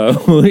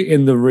elbow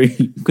in the wreath?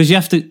 Because you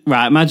have to,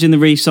 imagine the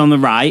wreath's on the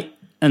right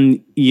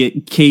and your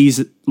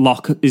key's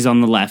lock is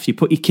on the left. You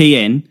put your key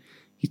in,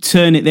 you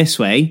turn it this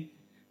way,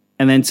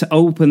 and then to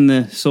open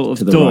the sort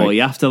of the door, right.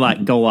 you have to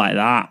go like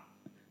that.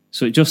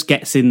 So it just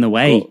gets in the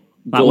way.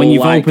 Go When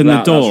you've like opened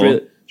that. the door,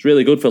 It's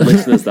really good for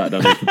listeners, that,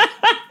 Danny.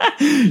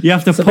 you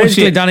have to So push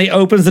basically, it. Danny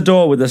opens the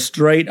door with a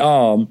straight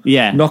arm,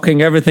 Yeah.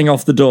 knocking everything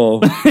off the door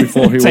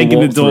before he Taking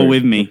will the walk door through.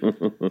 with me.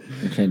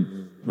 Okay,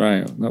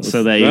 right. That was,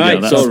 So there you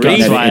Right, go. so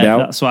wreaths That's, are in.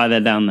 that's why they're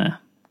down there.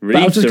 But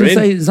I was Wreaths just are going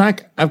to in. say,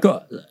 Zach, I've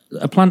got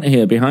a plant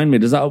here behind me.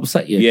 Does that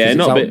upset you? 'Cause Yeah, it's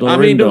not a bit. outdoor, I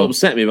mean, indoor. don't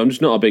upset me, but I'm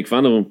just not a big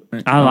fan of them.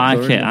 I like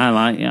Outdoor, it. I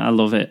like it. I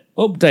love it.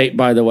 Update,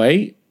 by the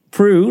way.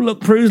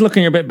 Prue's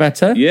looking a bit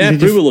better. Yeah,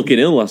 we were looking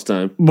ill last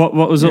time. What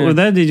was up with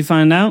her? Did you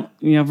find out?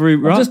 You have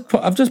root rot?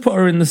 I've just put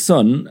her in the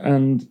sun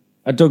and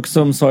I dug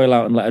some soil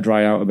out and let her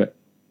dry out a bit.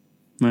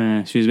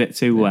 She was a bit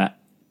too wet.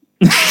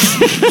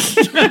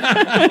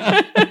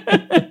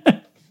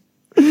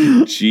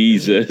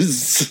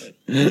 Jesus.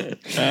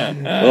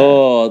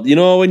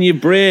 Oh, when your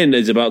brain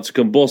is about to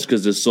combust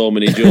because there's so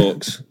many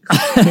jokes.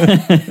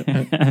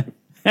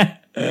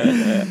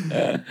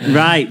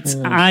 Right.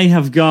 I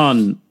have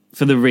gone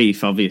for the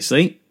wreath,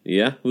 obviously.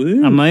 Yeah.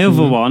 And my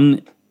other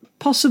one,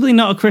 possibly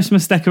not a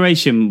Christmas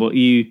decoration, but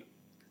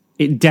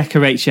it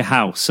decorates your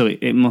house, so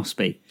it must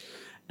be.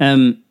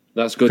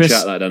 That's good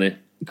chat, that, Danny.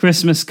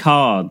 Christmas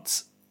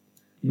cards.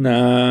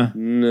 Nah.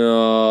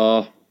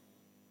 No.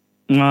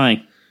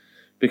 Why?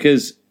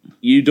 Because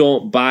you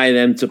don't buy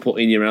them to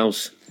put in your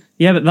house.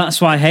 Yeah, but that's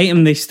why I hate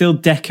them. They still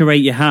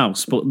decorate your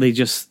house, but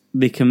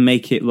they can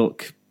make it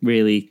look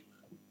really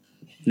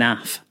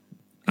naff.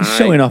 It's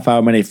showing off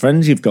how many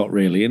friends you've got,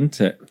 really,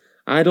 isn't it?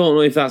 I don't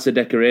know if that's a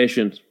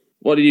decoration.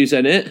 What did you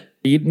say, Nate?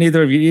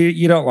 Neither of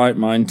you don't like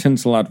mine.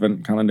 Tinsel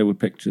advent calendar with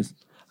pictures.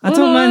 I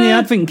don't mind the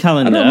advent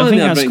calendar. I don't mind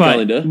think the that's advent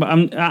quite. calendar.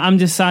 But I'm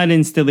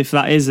deciding still if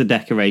that is a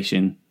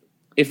decoration.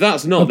 If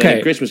that's not, then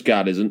a Christmas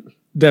card isn't.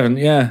 Devon,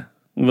 yeah.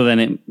 Well,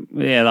 then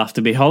it'll have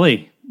to be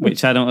holly,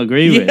 which I don't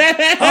agree with.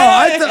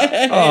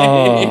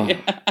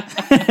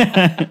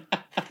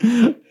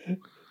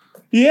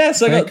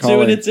 Yes, I got Fake two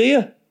holly. in a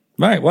tier.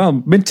 Right, well,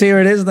 mid-tier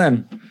it is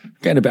then.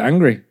 Getting a bit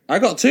angry. I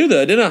got two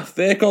there, didn't I?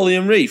 Fake holly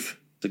and reef.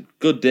 It's a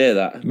good day,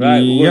 that. Right,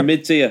 we're Yep.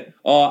 mid-tier.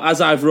 Or,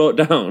 as I've wrote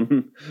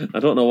down, I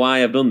don't know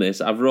why I've done this,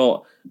 I've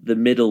wrote the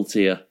middle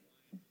tier.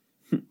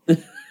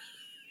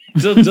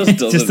 Just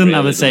Doesn't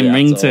have the same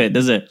ring to it,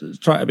 does it? Let's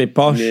try to be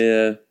posh.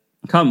 Yeah.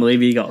 I can't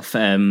believe you got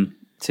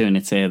two in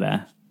a tier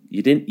there.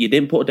 You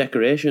didn't put a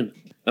decoration.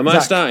 Am I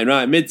Zach. starting?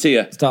 Right,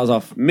 mid-tier. Start us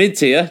off.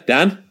 Mid-tier,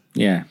 Dan.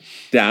 Yeah.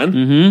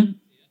 Dan.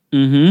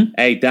 Mm-hmm.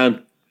 Hey,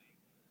 Dan.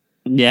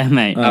 Yeah,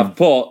 mate. I've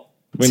put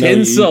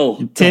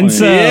tinsel.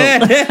 Tinsel.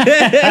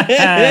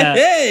 Yeah.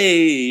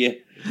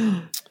 Hey.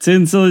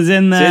 Tinsel is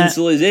in there.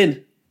 Tinsel is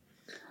in.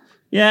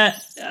 Yeah,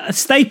 a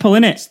staple,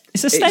 innit?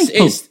 It's a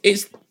staple.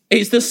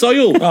 It's the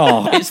soil.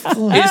 Oh, it's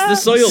the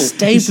soil.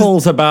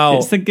 Staples about.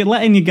 It's the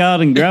letting your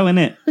garden grow,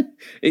 innit?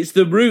 It's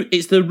the root.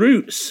 It's the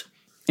roots.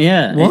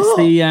 Yeah, What? it's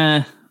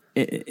the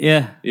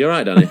yeah. You're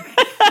right, Danny.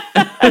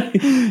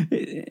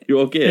 You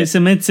okay? It's a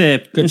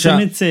mid-tier. It's chat. a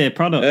mid-tier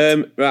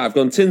product. Right, I've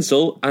gone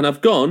tinsel and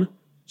I've gone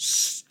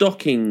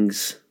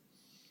stockings.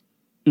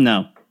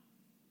 No.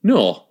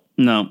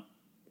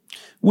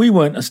 We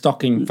weren't a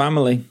stocking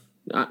family.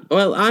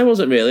 Well, I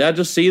wasn't really. I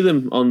just see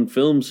them on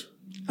films.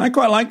 I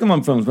quite like them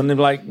on films when they're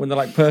like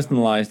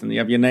personalised and you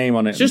have your name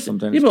on it Just or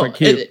something. yeah, It's quite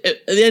cute.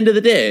 at the end of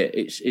the day,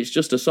 it's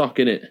just a sock,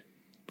 innit?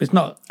 It's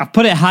not. I've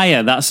put it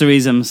higher. That's the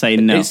reason I'm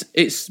saying no.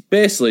 It's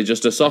basically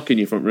just a sock in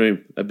your front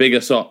room, a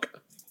bigger sock.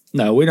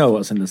 No, we know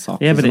what's in the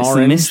sock. Yeah, but an it's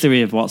orange. the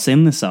mystery of what's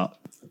in the sock.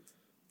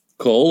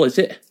 Coal, is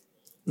it?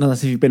 No,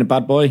 that's if you've been a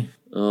bad boy.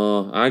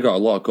 Oh, I got a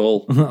lot of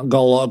coal. Got a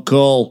lot of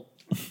coal.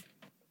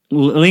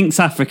 Link's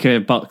Africa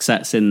box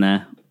set's in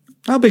there.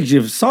 How big's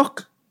your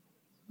sock?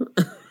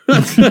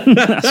 That's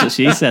what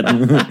she said.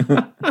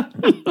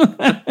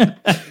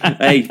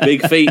 Hey,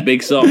 big feet,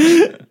 big socks.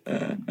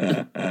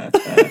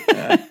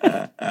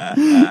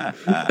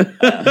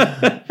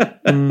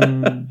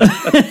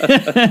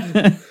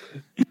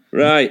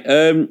 Right,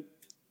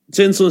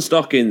 tinsel and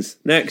stockings.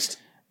 Next.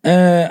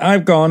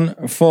 I've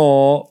gone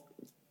for.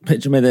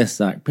 Picture me this,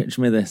 Zach.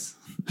 Picture me this.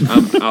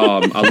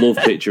 I love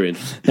picturing.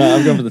 No,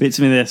 I've gone for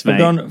Picture me this, mate. I've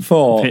gone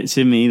for.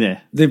 Picture me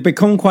there. They've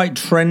become quite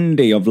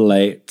trendy of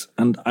late,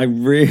 and I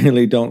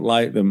really don't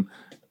like them.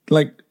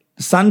 Like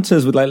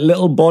Santas with like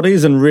little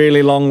bodies and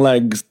really long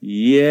legs,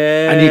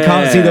 Yeah. and you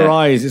can't see their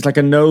eyes. It's like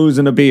a nose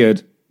and a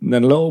beard, and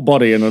then a little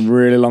body and a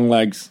really long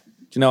legs.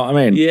 Do you know what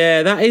I mean?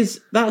 Yeah,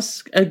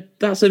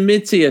 that's a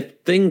mid-tier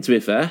thing, to be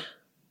fair.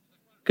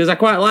 Because I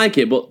quite like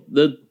it, but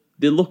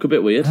they look a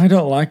bit weird. I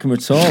don't like them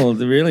at all.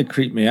 They really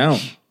creep me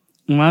out.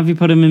 Why have you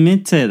put him in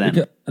mid-tier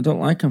then? I don't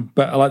like them,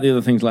 but I like the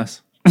other things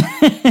less.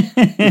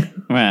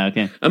 Right,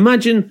 okay.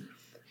 Imagine,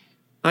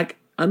 like,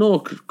 I know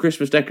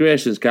Christmas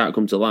decorations can't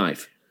come to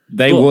life.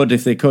 They But would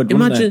if they could.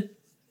 Imagine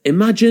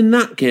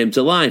that came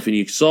to life and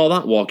you saw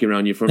that walking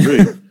around your front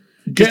room.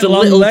 Just Get a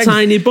long little legs.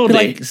 tiny body,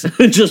 Like-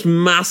 just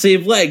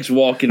massive legs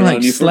walking around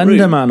like your front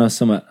Slender room. Man or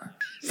something.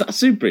 Is that a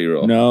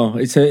superhero? No,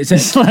 it's a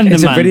Slender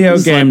it's a Man. video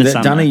game Slender that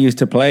Santa. Danny used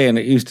to play, and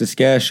it used to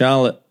scare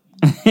Charlotte.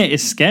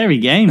 It's a scary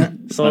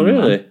game. Oh,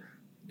 really?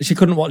 She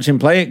couldn't watch him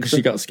play it because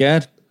she got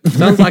scared.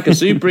 Sounds like a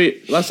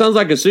that sounds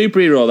like a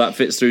superhero that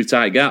fits through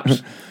tight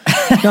gaps.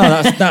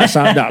 No,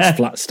 that's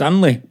Flat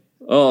Stanley.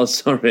 Oh,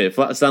 sorry,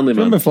 Flat Stanley Man.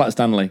 Remember Flat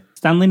Stanley?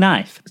 Stanley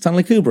Knife.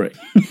 Stanley Kubrick.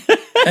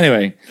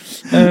 Anyway,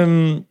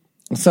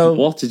 so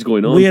What is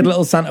going on? weird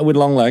little Santa with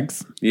long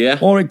legs. Yeah.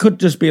 Or it could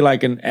just be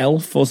like an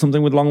elf or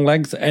something with long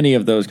legs. Any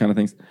of those kind of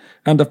things.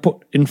 And I've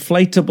put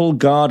inflatable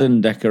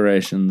garden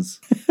decorations.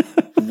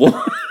 What?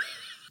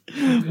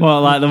 What,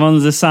 like the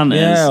ones of Santas?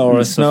 Yeah, or and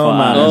a stuff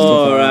like snowman. that?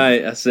 Oh,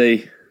 right, I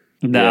see.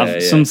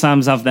 That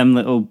sometimes have them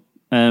little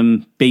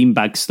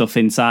beanbag stuff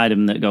inside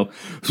them that go.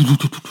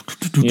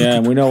 Yeah,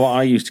 and we know what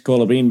I used to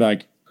call a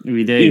beanbag.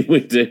 We do.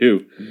 We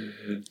do.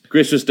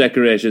 Christmas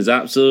decorations,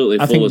 absolutely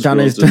I full think of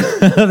Danny's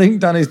scrotums. I think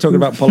Danny's talking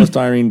about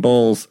polystyrene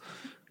balls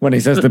when he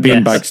says the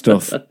beanbag Yes.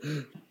 stuff.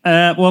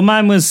 Well,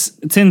 mine was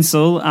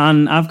tinsel,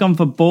 and I've gone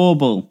for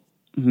bauble.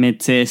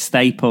 Mid-tier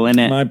staple,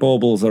 innit? My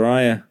baubles are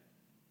higher.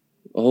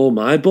 Oh,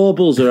 my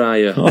baubles are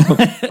higher.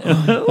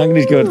 I'm going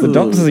to go to the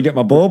doctors and get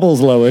my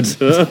baubles lowered.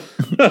 Maybe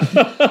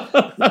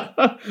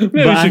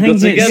But I we should go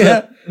think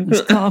together.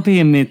 it's got to be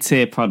a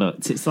mid-tier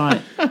product. It's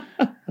like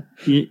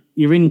you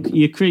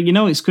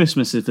know it's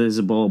Christmas if there's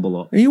a bauble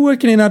up. Are you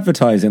working in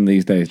advertising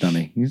these days,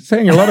 Danny? You're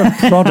saying a lot of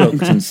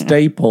product and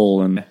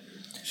staple and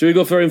Should we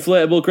go for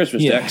inflatable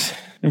Christmas decks?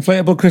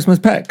 inflatable Christmas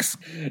pecs.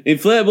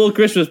 Inflatable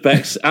Christmas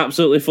packs,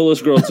 absolutely full of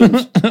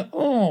scrotums.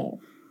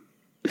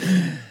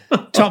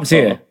 Top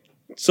tier.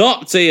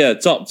 Top tier,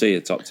 top tier,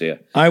 top tier.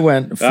 I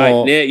went for.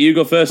 Right, Nate, you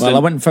go first. Well, then. I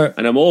went for.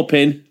 And I'm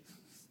hoping.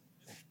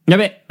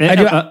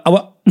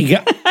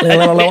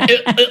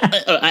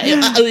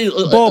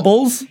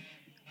 Baubles.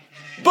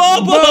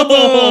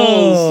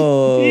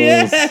 Bubbles!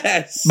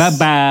 Yes!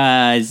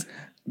 Bye-byes.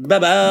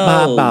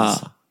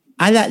 Bubbles!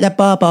 I like the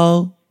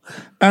bubble.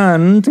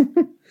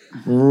 And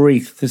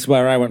wreath. This is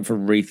where I went for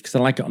wreath because I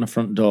like it on the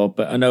front door.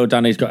 But I know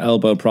Danny's got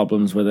elbow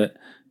problems with it,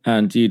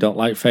 and you don't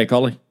like fake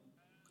Ollie.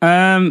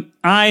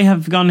 I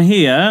have gone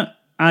here.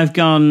 I've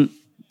gone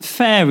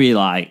fairy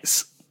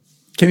lights.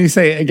 Can you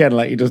say it again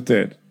like you just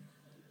did?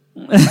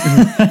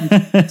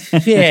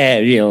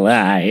 Fairy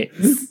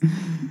lights.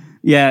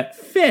 Yeah,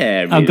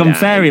 I've gone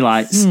fairy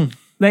lights.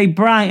 They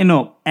brighten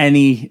up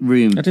any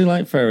room. I do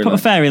like fairy Put a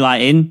lights. fairy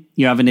light in,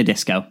 you're having a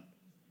disco.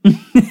 Do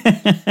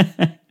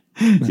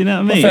you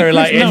know what I mean? Fairy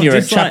light No, in, you're a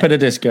just chap like- at a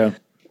disco.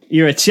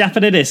 You're a chap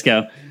at a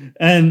disco.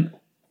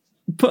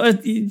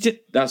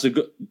 That's a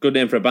good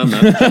name for a band.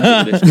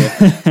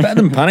 That. Better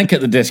than Panic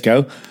at the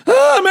Disco.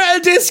 Oh, I'm at a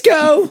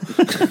disco.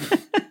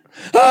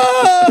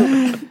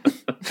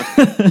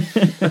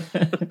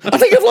 I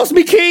think I've lost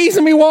my keys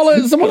and my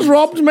wallet. Someone's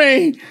robbed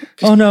me.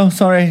 Oh no,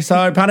 sorry.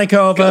 Panic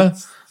over.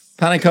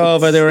 Panic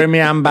over. They were in my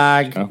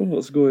handbag.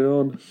 What's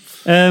going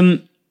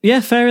on? Yeah,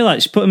 fairy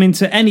lights. Put them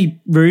into any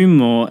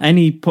room or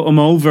put them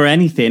over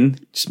anything.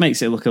 Just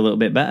makes it look a little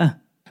bit better.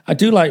 I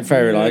do like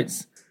fairy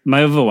lights.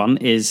 My other one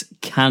is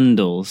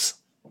candles.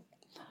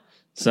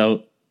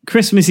 So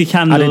Christmassy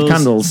candles. Added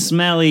candles.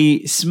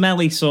 Smelly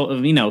sort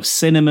of,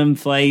 cinnamon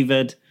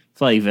flavored.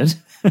 Cinnamon.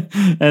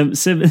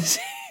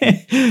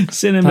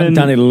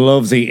 Danny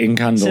loves eating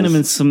candles.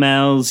 Cinnamon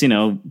smells,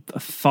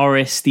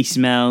 foresty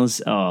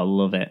smells. Oh, I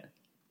love it.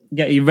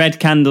 Get your red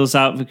candles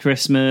out for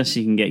Christmas.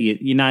 You can get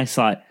your nice,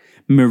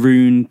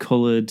 maroon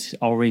coloured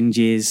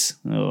oranges.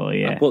 Oh,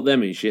 yeah. I put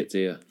them in shit to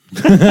you.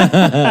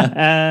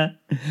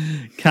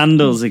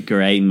 Candles are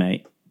great,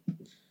 mate.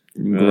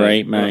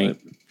 Great, mate.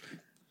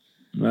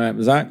 Right,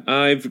 Zach?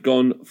 I've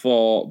gone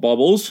for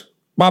baubles.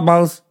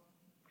 Bubbles.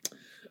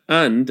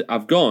 And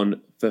I've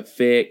gone for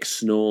fake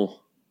snow.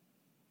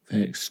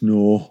 Fake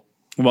snow.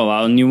 What,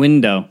 on your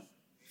window?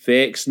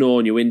 Fake snow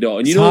on your window.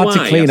 And you It's know hard why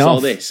to clean I saw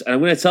off. this? And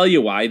I'm going to tell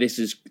you why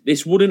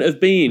this wouldn't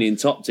have been in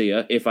top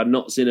tier if I'd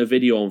not seen a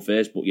video on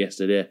Facebook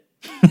yesterday.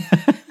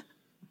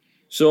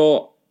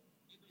 So,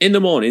 in the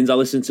mornings, I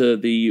listen to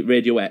the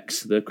Radio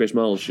X, the Chris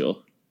Miles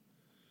show.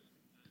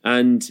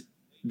 And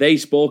they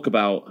spoke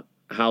about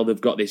how they've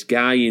got this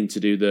guy in to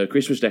do the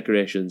Christmas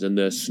decorations and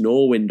the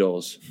snow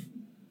windows.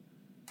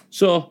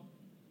 So,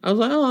 I was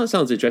like, oh, that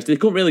sounds interesting. They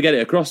couldn't really get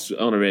it across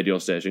on a radio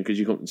station because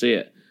you couldn't see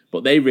it.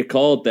 But they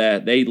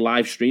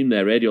live stream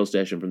their radio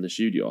station from the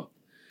studio.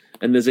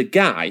 And there's a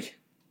guy,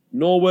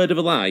 no word of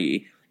a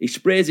lie, he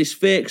sprays his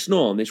fake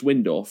snow on this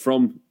window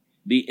from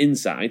the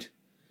inside.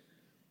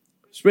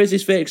 Sprays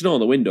his fake snow on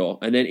the window,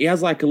 and then he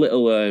has like a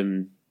little,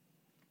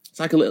 looks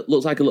like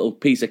a little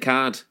piece of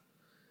card.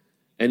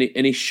 And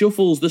he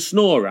shuffles the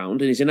snow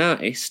around, and he's an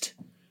artist,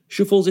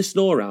 shuffles his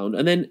snow around,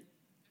 and then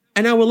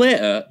an hour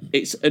later,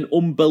 it's an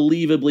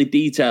unbelievably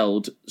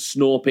detailed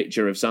snow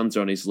picture of Santa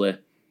on his sleigh.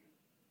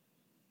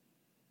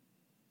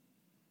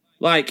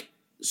 Like,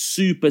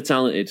 super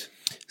talented.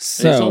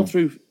 So, and it's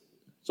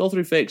all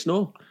through fake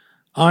snow.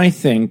 I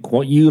think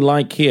what you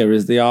like here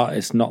is the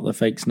artist, not the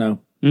fake snow.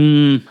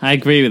 I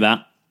agree with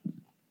that.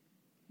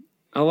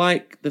 I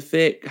like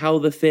how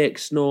the fake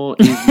snow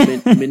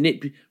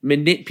is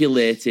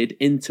manipulated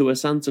into a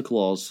Santa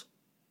Claus.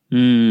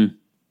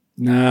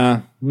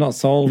 Nah, not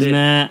sold.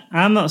 Nah,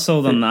 I'm not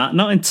sold on that.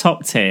 Not in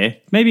top tier.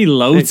 Maybe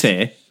low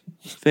tier.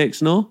 Fake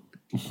snow?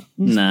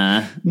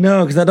 Nah.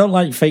 No, because I don't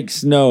like fake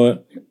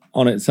snow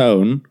on its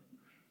own.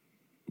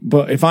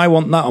 But if I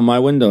want that on my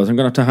windows, I'm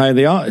going to have to hire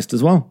the artist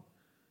as well.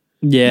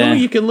 Yeah. No,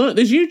 you can learn.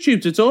 There's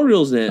YouTube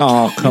tutorials there.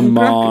 Oh, come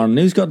on.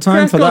 Who's got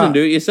time for that? And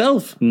do it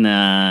yourself.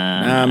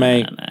 Nah.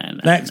 Mate.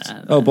 Next.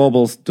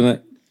 Baubles, done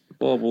it.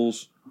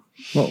 Baubles.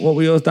 What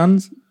were yours,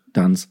 Dan's?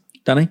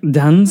 Danny?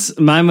 Dan's?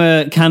 Mine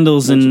were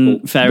candles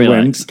and fairy The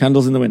wind. lights.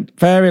 Candles in the wind.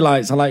 Fairy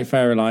lights. I like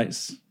fairy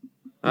lights.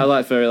 I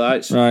like fairy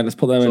lights. Right, let's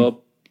put them in.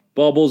 So,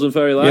 baubles and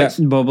fairy lights.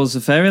 Bubbles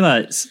and fairy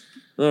lights.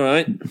 All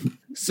right.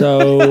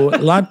 So,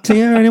 lad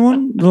tier,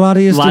 anyone? The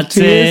laddiest Lad of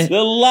tiers?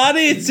 The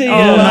laddie tier.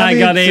 Oh my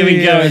god, here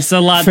we go. It's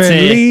the lad tier.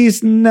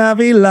 Feliz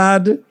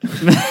Navidad.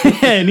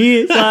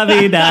 Feliz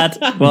Navidad.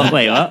 What?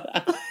 Wait,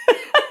 what?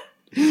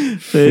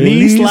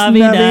 Feliz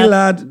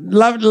Navidad.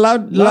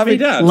 Navidad.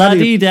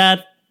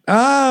 Laddie-dad.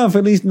 Ah,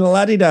 Feliz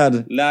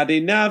Navidad.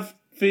 Laddie nav.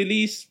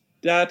 Feliz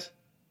dad.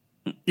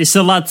 It's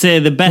the lad tier,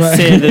 the best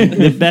tier,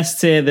 the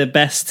best tier, the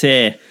best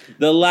tier.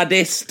 The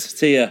laddist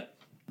tier.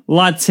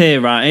 Lad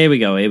tier, right, here we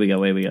go.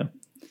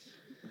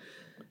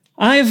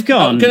 I've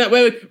gone...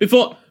 Wait,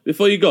 before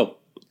you go.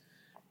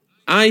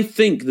 I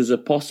think there's a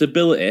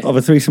possibility Of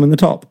a threesome in the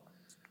top.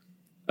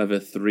 of a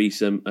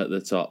threesome at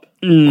the top.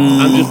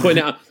 I'm just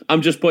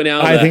putting it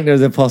out I there. think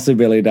there's a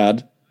possibility,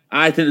 Dad.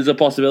 I think there's a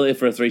possibility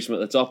for a threesome at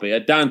the top here.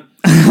 Dan.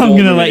 I'm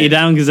going to let you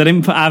down because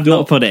I've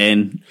not put it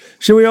in.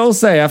 Shall we all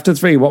say after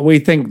three what we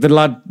think the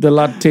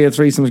lad tier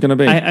threesome is going to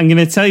be? I'm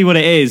going to tell you what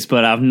it is,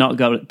 but I've not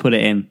got to put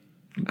it in.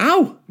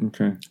 Ow!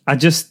 Okay. I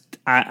just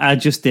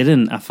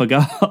didn't. I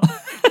forgot.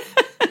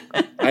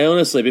 I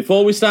honestly,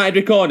 before we started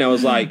recording, I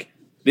was like,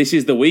 this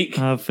is the week.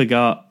 I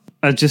forgot.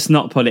 I just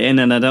not put it in,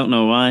 and I don't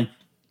know why.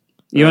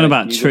 You're on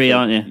about tree,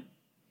 aren't you?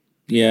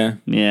 Yeah.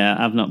 Yeah,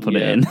 I've not put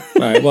it in.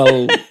 Right.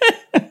 Well,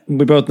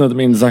 we both know that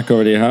me and Zach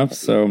already have,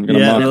 so I'm going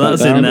to mark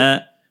that's that down. in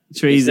there.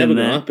 Trees It's never in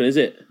going to there. happen, is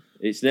it?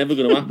 It's never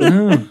going to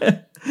happen.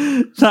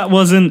 That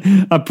wasn't.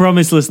 I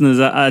promise, listeners.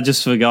 I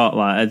just forgot.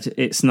 Like,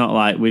 it's not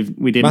like we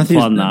didn't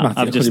plan that.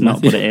 I've just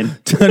not put it in.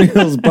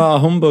 Daniel's bar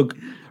humbug.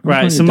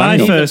 Right. So my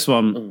first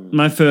one,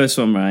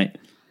 right,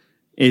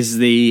 is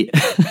the.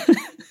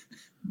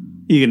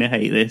 You're gonna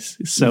hate this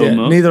so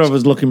much. Neither of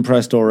us look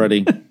impressed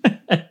already.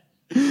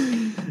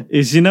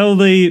 Is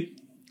the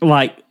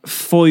like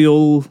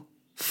foil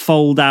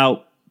fold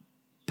out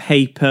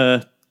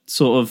paper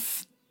sort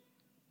of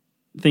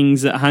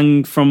things that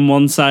hang from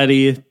one side of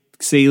your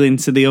ceiling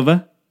to the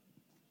other?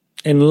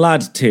 In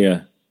lad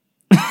tier.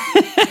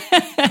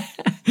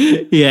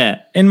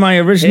 Yeah. In my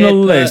original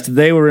list,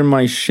 they were in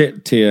my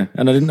shit tier,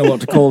 and I didn't know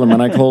what to call them,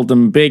 and I called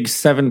them big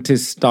 70s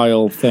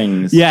style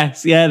things.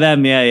 Yes, yeah,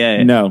 them,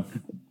 yeah. No.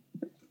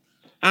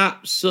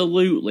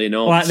 Absolutely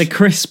not. Like the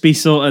crispy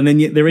sort, and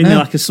then they're in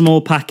like a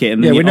small packet,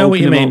 and then we know what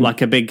you them mean. up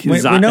like a big... We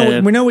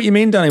know what you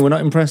mean, Danny. We're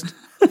not impressed.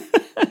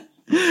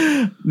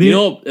 You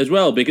know, as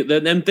well, because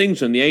them things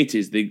from the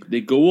 80s,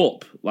 they go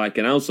up like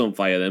an house on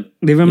fire. Them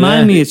They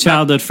remind me of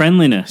childhood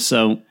friendliness.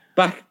 So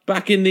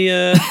back in the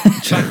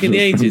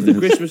 80s, the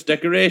Christmas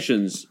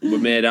decorations were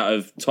made out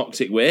of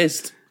toxic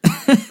waste.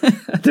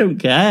 I don't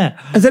care.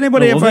 Has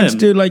anybody ever had to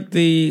do like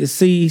the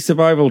sea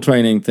survival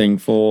training thing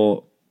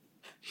for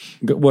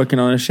working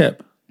on a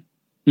ship?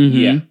 Mm-hmm.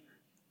 Yeah.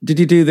 Did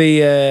you do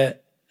the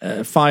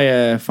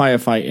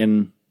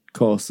firefighting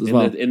course as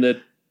well? In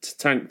the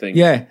tank thing?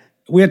 Yeah.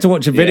 We had to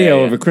watch a video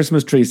Yeah. of a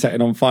Christmas tree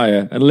setting on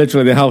fire, and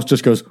literally the house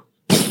just goes...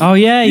 Oh,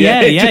 yeah.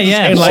 in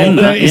I've like seen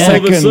that. 30 Yeah. All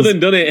of a seconds. sudden,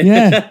 done it?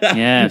 Yeah.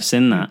 Yeah, I've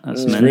seen that.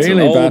 That's mental.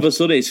 really All bad. of a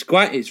sudden,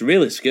 it's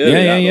really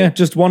scary. Yeah.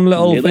 Just one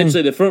little It thing.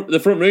 literally, the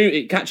front room,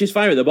 it catches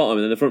fire at the bottom,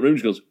 and then the front room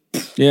just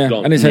goes... Yeah,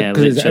 gone. and it's Yeah,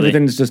 because literally.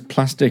 everything's just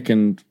plastic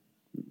and...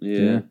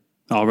 Yeah.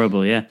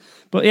 Horrible, yeah.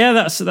 But yeah,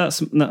 that's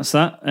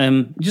that.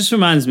 It just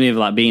reminds me of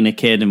like being a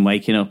kid and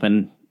waking up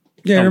and...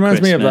 Yeah, it on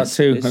reminds me of that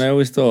Christmas. too. And I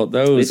always thought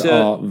those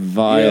are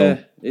vile. Yeah,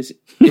 it's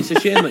a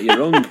shame that you're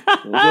wrong.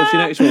 What's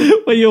your next one?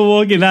 When you're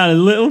walking down, a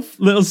little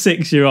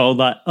 6-year-old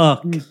like,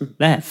 oh,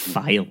 they're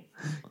vile.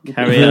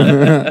 Carry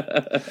on.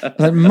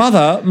 Like,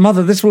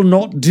 mother, this will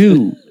not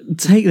do.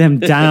 Take them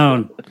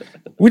down.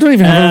 We don't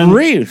even have a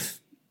wreath.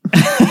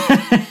 What's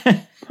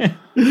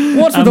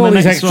with And all my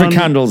these next extra one-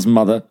 candles,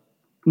 mother?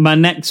 My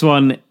next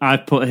one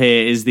I've put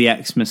here is the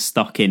Xmas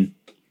stocking.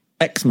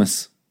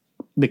 Xmas.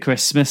 The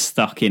Christmas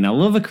stocking. I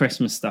love a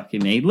Christmas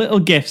stocking. Little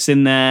gifts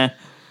in there.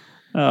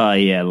 Oh,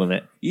 yeah, I love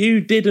it.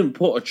 You didn't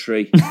put a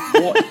tree.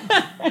 What?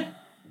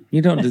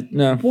 You don't...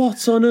 No.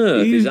 What on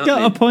earth is You've got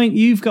happening? a point.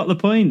 You've got the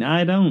point.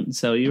 I don't,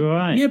 so you're all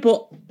right. Yeah,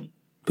 but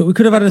But we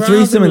could have had a rather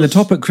threesome in the us-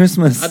 top at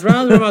Christmas. I'd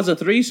rather have had a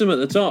threesome at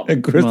the top.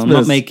 At Christmas. Well, I'm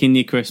not making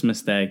you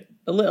Christmas Day.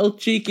 A little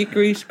cheeky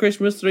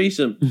Christmas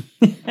threesome.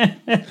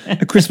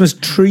 A Christmas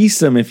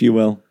treesome, if you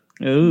will.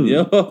 Ooh.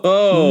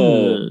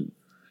 Yo!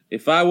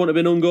 If I wouldn't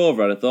have been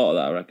hungover, I'd have thought of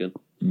that, I reckon.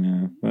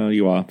 Yeah, well,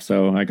 you are,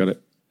 so I got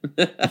it.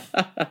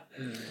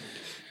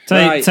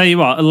 Tell you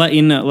what, I'll let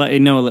you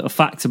know a little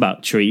fact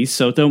about trees,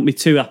 so don't be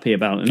too happy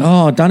about them.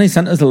 Oh, Danny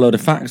sent us a load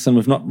of facts and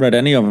we've not read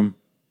any of them.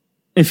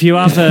 If you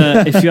have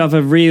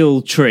a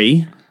real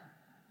tree,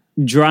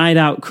 dried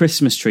out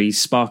Christmas trees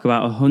spark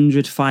about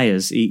 100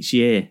 fires each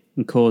year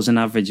and cause an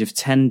average of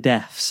 10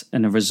 deaths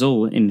and a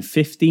result in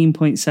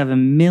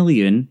 15.7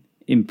 million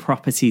in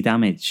property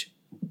damage.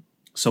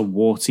 So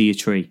water your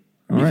tree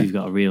if you've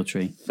got a real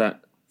tree.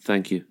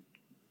 Thank you.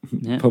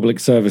 Public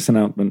service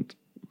announcement.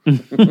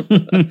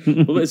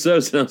 Public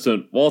service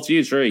announcement. Water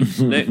your tree.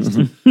 Next.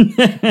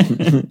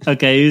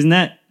 Okay, who's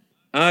next?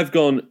 I've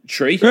gone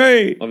tree.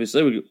 Hey!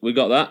 Obviously, we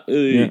got that.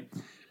 Yeah.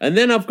 And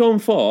then I've gone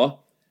for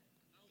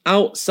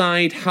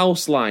outside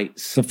house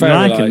lights. So fairy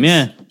Like 'em, lights.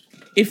 yeah.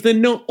 If they're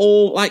not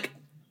all like,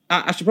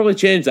 I should probably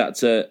change that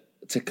to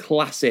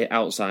classy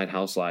outside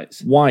house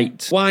lights.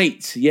 White.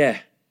 White, yeah.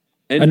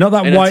 And not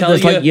that I white tell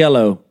that's you- like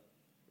yellow.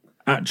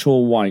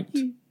 Actual white.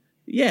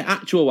 Yeah,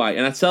 actual white.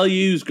 And I tell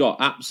you who's got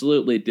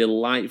absolutely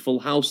delightful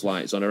house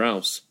lights on her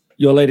house.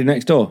 Your lady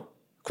next door.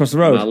 Across the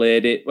My road.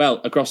 lady, well,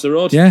 across the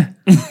road. Yeah.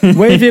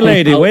 Wavy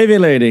lady, wavy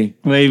lady.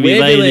 Wavy Wavy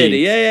lady. lady.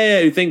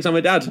 Yeah, who thinks I'm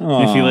a dad.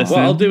 If you listen.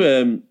 What I'll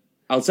do,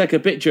 I'll take a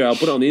picture. I'll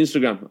put it on the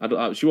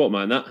Instagram. She won't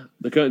mind that.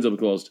 The curtains will be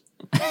closed.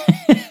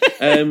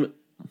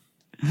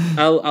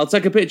 I'll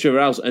take a picture of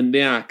her house, and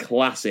they are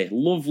classy,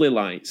 lovely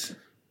lights.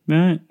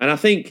 Right. And I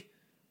think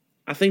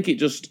it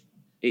just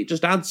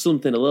adds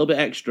something a little bit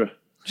extra.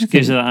 Just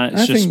gives it that I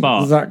extra think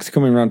spark. Zach's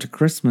coming round to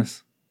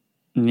Christmas.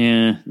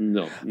 Yeah.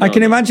 No, I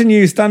can imagine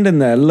you standing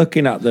there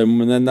looking at them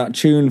and then that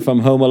tune from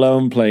Home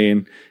Alone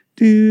playing.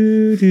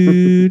 Do,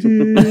 do,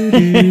 do,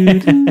 do,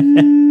 do,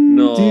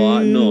 No.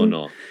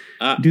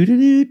 do,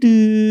 do,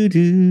 do,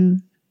 do,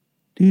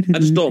 do, I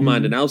just don't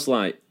mind an house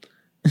light.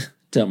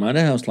 Don't mind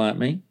a house like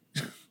me.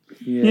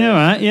 Yeah,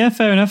 right. Yeah,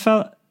 fair enough.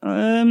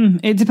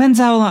 It depends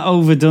how like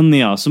overdone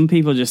they are. Some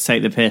people just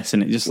take the piss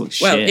and it just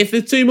looks Well, shit. if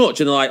they're too much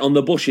and they're like on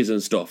the bushes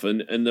and stuff,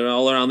 and they're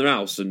all around their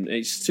house, and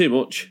it's too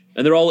much,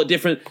 and they're all at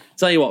different.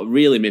 Tell you what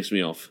really miffs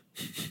me off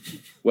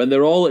when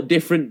they're all at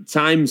different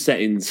time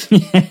settings.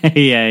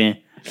 yeah.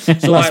 So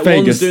Las like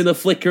Vegas. one's doing the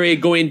flickery,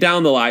 going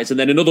down the lights, and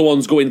then another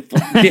one's going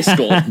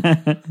disco,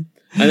 and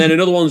then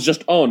another one's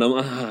just on. I'm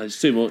like, it's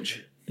too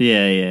much.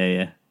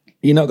 Yeah.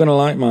 You're not going to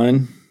like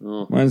mine.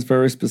 Oh. Mine's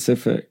very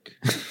specific.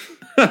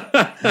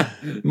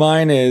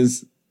 Mine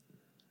is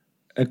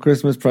a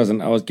Christmas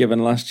present I was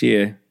given last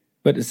year,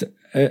 but it's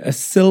a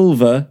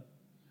silver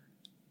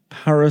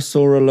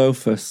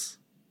Parasaurolophus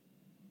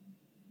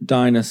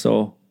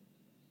dinosaur.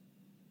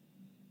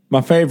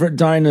 My favourite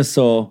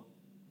dinosaur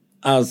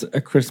as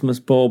a Christmas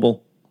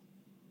bauble.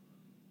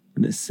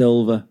 and it's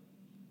silver.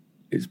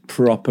 It's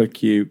proper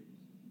cute.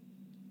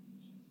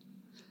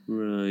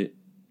 Right.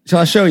 Shall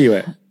I show you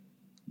it?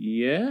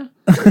 Yeah.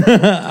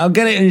 I'll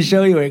get it and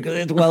show you it because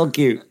it's well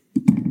cute.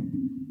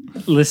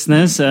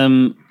 Listeners, I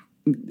don't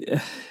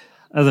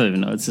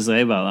even know what to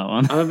say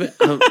about that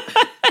one.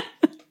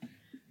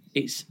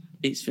 It's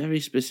very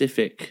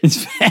specific.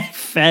 It's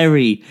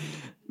very,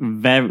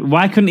 very.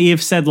 Why couldn't he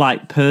have said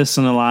like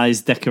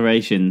personalized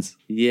decorations?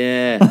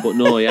 Yeah, but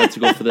no, he had to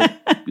go for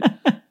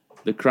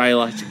the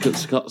cryolactic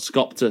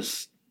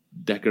Scoptus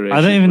decoration.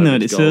 I don't even know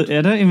what it's.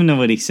 I don't even know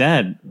what he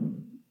said.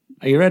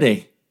 Are you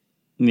ready?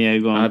 Yeah,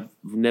 go on.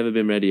 I've never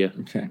been readier.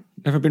 Okay.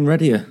 Never been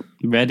readier.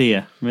 Ready,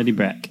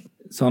 Breck.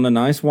 It's on a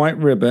nice white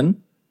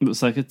ribbon.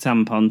 Looks like a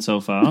tampon so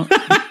far.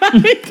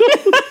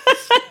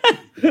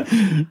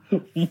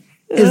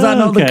 Is that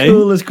not the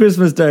coolest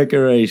Christmas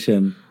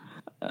decoration?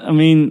 I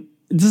mean,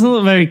 it doesn't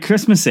look very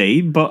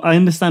Christmassy, but I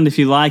understand if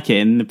you like it,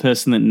 and the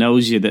person that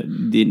knows you that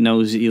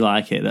knows that you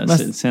like it,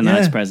 it's a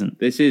nice present.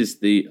 This is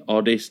the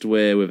oddest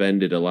way we've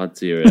ended a Lads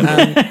Here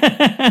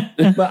ever.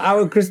 But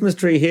our Christmas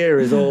tree here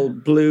is all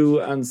blue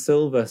and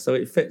silver, so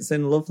it fits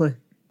in lovely.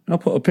 I'll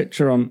put a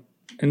picture on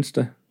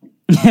Insta.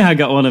 Yeah, I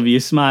got one of you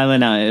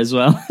smiling at it as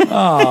well.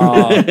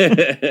 Oh,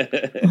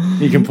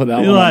 you can put that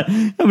one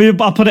on. I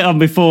mean, I put it on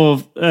before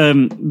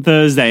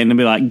Thursday, and they'll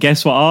be like,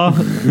 "Guess what our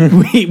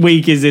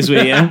week is this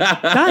week?" Yeah?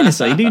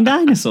 Dinosaur, you're doing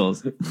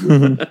dinosaurs.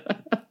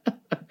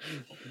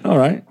 All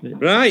right.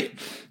 Right.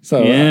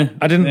 So Yeah.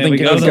 I didn't There think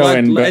we it go. was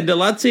going, but The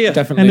Lads Here.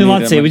 definitely. And then need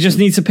lads, a we just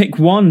need to pick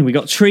one. We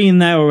got tree in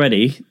there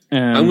already.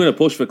 I'm going to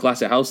push for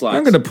classic house lights.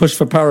 I'm going to push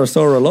for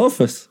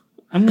Parasaurolophus.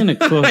 I'm going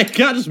to I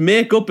can't just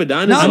make up a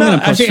dinosaur. No, gonna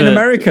push actually, in for-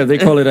 America they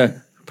call it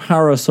a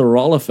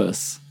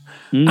Parasaurolophus.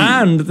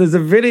 And there's a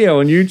video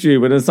on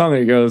YouTube and a song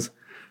that goes,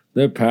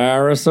 "The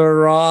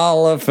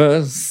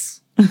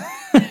Parasaurolophus.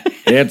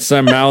 It's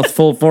a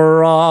mouthful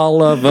for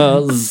all of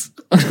us."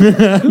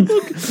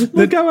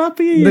 Look how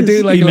happy he They is.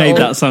 do like He a made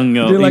little- that song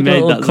up. Do like He a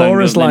made little that song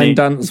chorus up, didn't line he?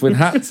 dance with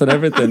hats and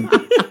everything.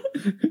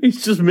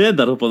 He's just made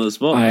that up on the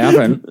spot. I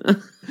haven't.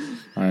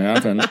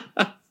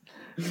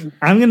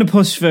 I'm going to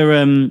push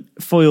for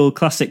foil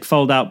classic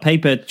fold-out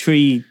paper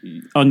tree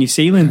on your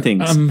ceiling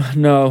things.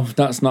 No,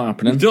 that's not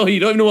happening. No, you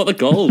don't even know what they're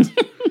called.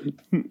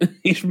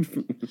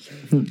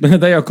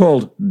 They are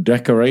called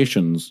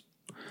decorations.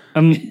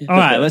 All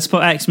right, let's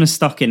put Xmas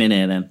stocking in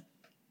here then.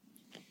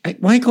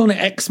 Why are you calling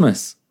it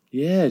Xmas?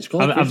 Yeah, it's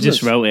called I've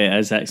just Christmas. wrote it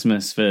as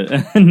Xmas for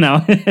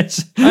now.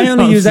 I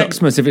only use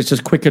Xmas if it's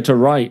just quicker to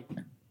write.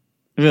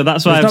 Well,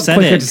 that's why It's I've not said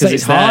quicker it to say. because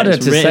It's harder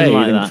to written say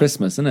like than that.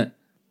 Christmas, isn't it?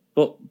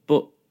 But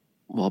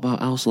what about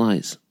house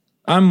lights?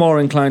 I'm more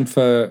inclined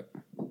for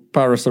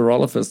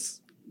Parasaurolophus.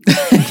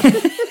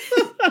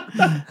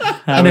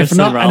 And if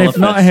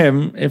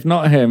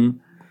not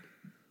him,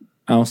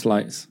 house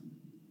lights.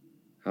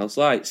 House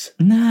lights.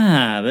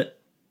 Nah.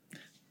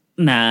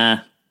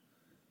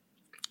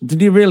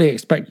 Did you really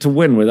expect to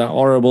win with that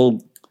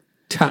horrible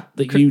tat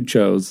that you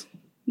chose?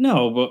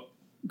 No, but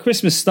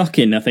Christmas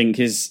stocking I think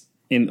is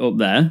up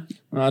there.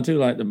 I do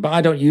like them, but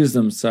I don't use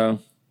them, so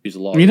Use a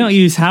lot. You don't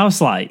use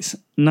house lights,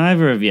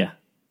 neither of you.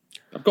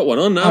 I've got one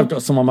on now. I've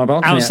got some on my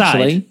balcony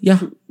Outside? actually. Yeah,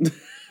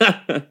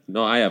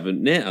 No, I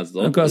haven't. Nate has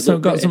though. I've got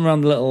some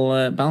around the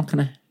little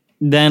balcony.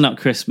 They're not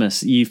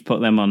Christmas. You've put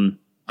them on.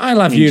 I'll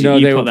have In you Ju- know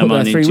you they put were them put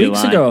on there in 3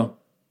 weeks July. ago.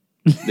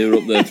 They were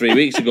up there 3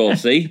 weeks ago.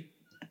 See,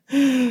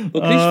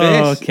 look at his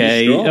Oh, face.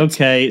 okay, He's dropped.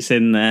 okay, it's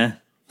in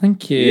there.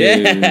 Thank you.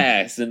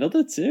 Yes,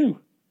 another two.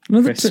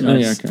 Another Christmas. Oh,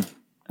 yeah, okay.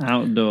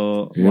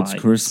 Outdoor It's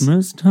lights.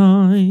 Christmas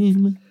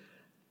time.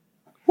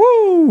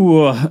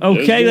 Woo!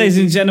 Okay, ladies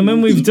and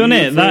gentlemen, we've done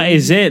it. That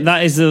is it.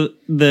 That is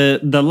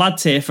the lad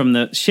tier from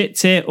the shit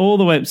tier all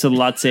the way up to the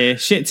lad tier,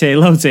 shit tier,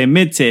 low tier,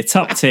 mid tier,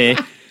 top tier,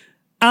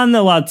 and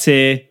the lad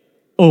tier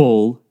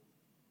all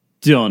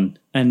done.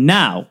 And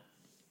now,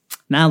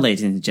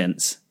 ladies and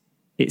gents,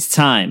 it's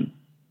time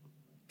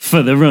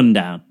for the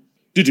rundown.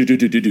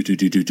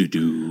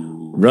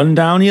 Run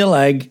down your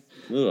leg.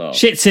 Ugh.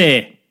 Shit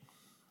tier.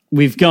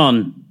 We've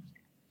gone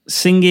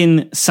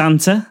singing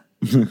Santa.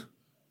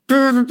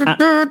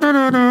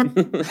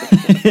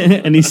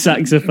 And his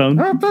saxophone.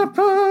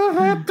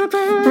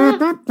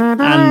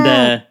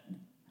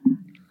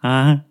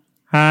 And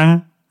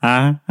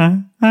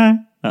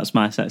that's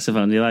my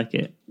saxophone. Do you like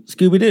it?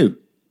 Scooby Doo.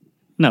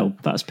 No,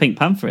 that's Pink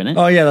Panther, innit?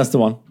 Oh yeah, that's the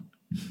one.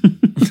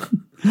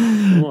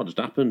 What just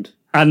happened?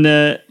 And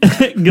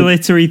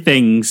glittery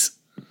things.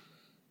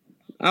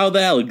 How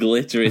the hell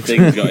glittery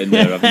things got in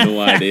there? I've no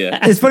idea.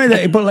 It's funny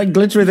that he put like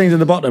glittery things at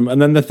the bottom,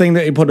 and then the thing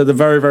that he put at the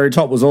very, very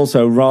top was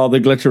also rather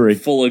glittery.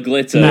 Full of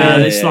glitter. Nah, Yeah,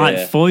 it's yeah, like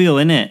yeah. foil,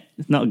 innit?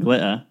 It's not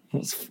glitter.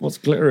 What's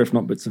glitter if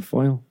not bits of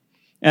foil?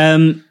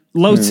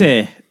 Low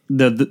tier,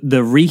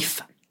 the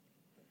reef.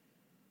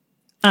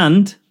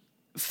 And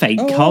fake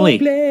collie.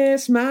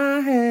 Bless my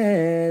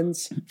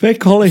hands.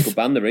 Fake Collie.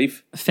 Ban the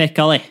reef. Fake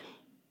collie.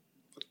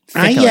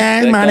 Hi,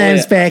 yeah, Fake my Collie.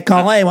 name's Fake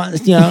Collie.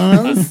 What's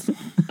yours?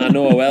 I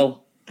know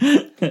well.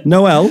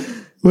 Noel.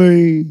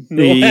 Wee.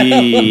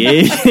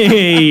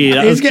 Hey,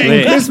 that was He's getting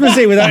quick.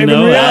 Christmassy without even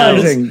No,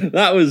 realising.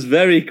 That was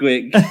very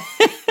quick.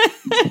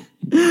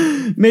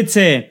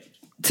 Mid-tier.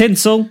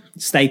 Tinsel,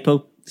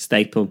 staple.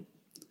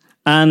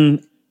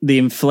 And the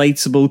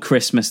inflatable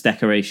Christmas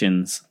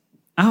decorations.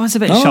 I was a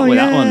bit shocked with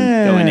that one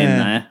going in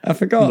there. I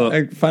forgot. But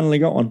I finally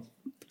got one.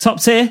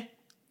 top tier,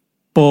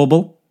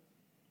 bauble.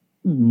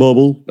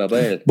 Bubble.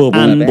 Bye-bye.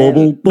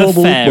 Bubble. Bubble.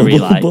 The fairy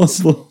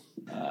lights. Bubble.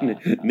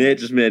 Nate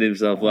just made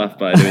himself laugh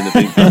by doing the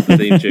Pink Panther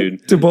theme tune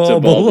To bauble.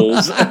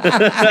 baubles.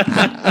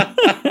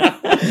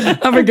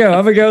 Have a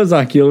go,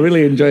 Zach. You'll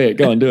really enjoy it.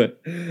 Go on, do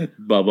it.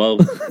 Bubble,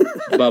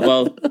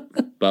 bubble,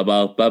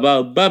 bubble,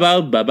 bubble,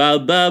 bubble, bubble,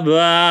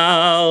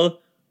 bubble.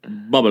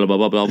 Bubble,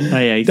 bubble, bubble. I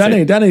hate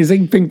it. Danny,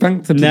 sing Pink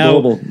Panther to No.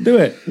 bauble. Do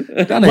it.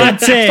 Danny.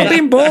 That's it. Stop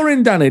being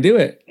boring, Danny. Do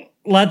it.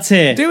 Lads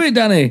here, Do it,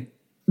 Danny.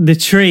 the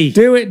tree.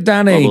 Do it,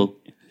 Danny. Bubble.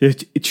 The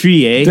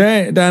tree, eh? Do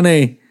it,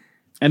 Danny.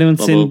 Anyone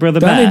seen Brother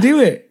Danny, Bear? do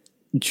it.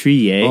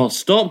 Tree, eh? Oh,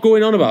 stop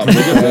going on about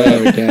Brother Bear.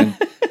 There we go.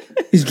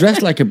 He's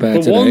dressed like a bear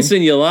For today. once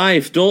in your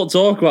life, don't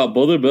talk about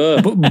Brother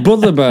Bear.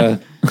 Brother Bear.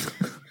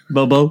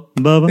 Bubble.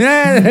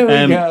 Yeah,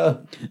 there we go.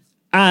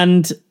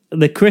 And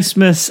the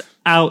Christmas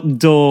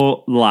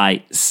outdoor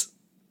lights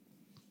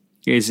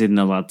is in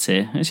the lads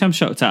here, which I'm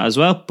shocked at as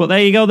well. But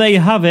there you go, there you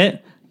have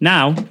it.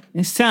 Now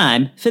it's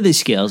time for the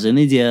skills and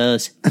the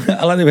doors.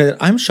 I like the way that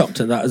I'm shocked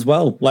at that as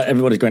well. Like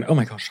everybody's going, oh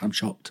my gosh, I'm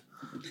shocked.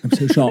 I'm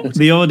so shocked.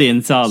 The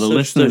audience are, the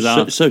listeners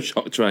are. So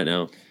shocked right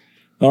now.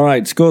 All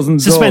right, scores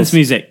and Suspense doors.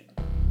 music.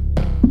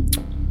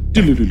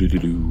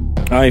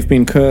 I've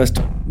been cursed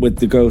with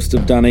the ghost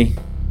of Danny.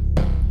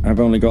 I've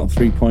only got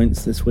 3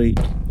 points this week.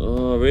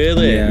 Oh,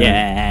 really?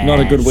 Yes. Not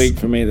a good week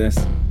for me, this.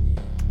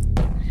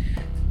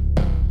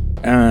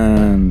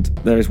 And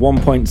there is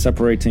 1 point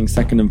separating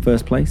second and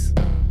first place.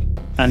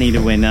 I need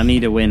a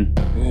win.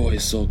 Oh,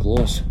 it's so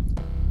close.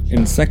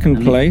 In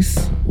second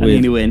place I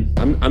need a with,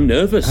 win. I'm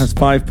nervous. has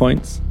 5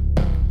 points.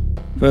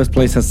 First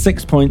place has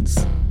 6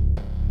 points.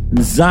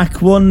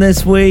 Zach won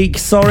this week.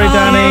 Sorry,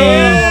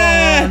 Danny.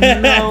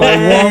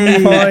 By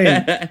 1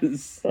 point. Get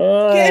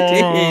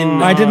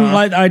in. I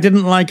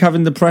didn't like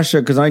having the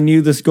pressure because I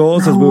knew the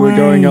scores as we were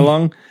going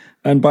along,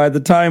 and by the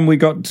time we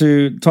got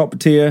to top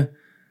tier,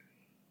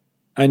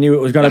 I knew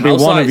it was going to be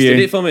House one lights of you, did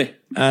it for me.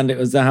 and it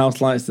was the house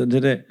lights that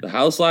did it. The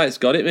house lights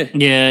got it me.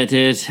 Yeah, it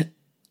did.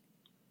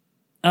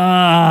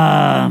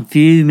 I'm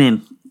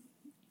fuming.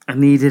 I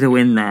needed a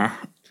win there.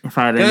 If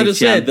I had Can I any just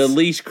say, chance. the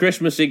least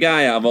Christmassy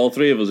guy out of all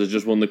three of us has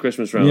just won the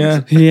Christmas round.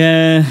 Yeah,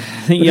 Yeah,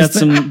 I think you had just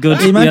some good.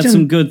 imagine- You had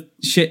some good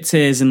shit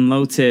tiers and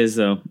low tiers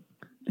though.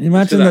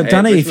 imagine Because I that, hate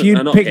Danny. If Christmas- I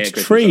you'd not hate picked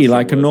Christmas, Tree that's the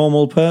like a word.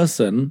 normal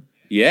person,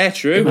 Yeah,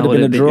 true. would've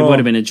been a draw. It would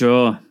have been a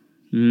draw.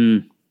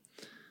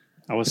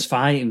 I was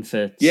fighting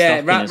for.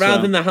 Yeah, stocking as rather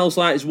well. than the house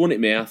lights won it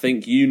me, I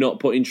think you not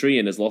putting Tree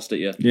in has lost it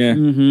you. yeah.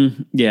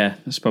 Yeah,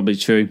 that's probably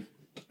true.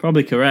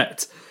 Probably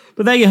correct.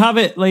 But there you have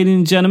it, ladies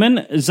and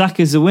gentlemen. Zach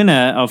is the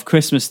winner of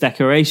Christmas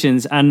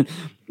decorations. And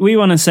we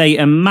want to say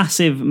a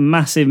massive,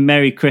 massive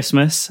Merry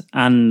Christmas.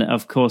 And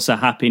of course, a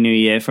Happy New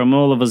Year from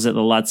all of us at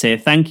the lads here.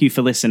 Thank you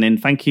for listening.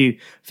 Thank you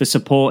for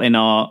supporting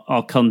our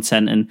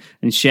content and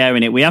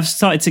sharing it. We have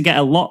started to get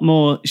a lot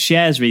more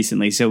shares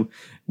recently. So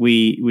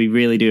we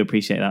really do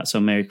appreciate that. So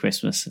Merry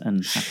Christmas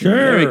and Happy New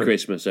Year. Merry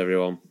Christmas,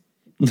 everyone.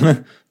 Is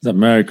that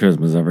Merry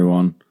Christmas,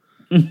 everyone?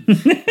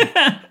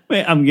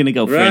 Wait, I'm going to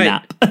go for a Right.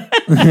 nap.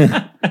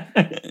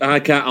 I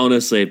can't,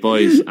 honestly,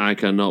 boys, I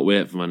cannot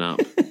wait for my nap.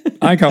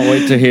 I can't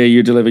wait to hear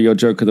you deliver your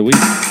joke of the week.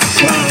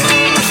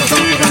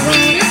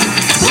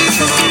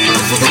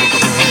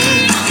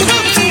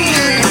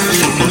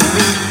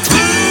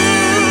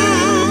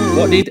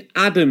 What did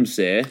Adam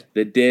say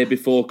the day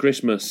before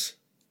Christmas?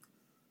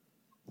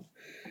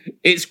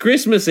 It's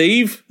Christmas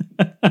Eve.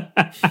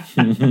 That's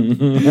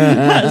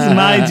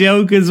my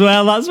joke as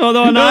well. That's what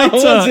the one I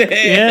Was took. it?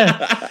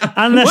 Yeah.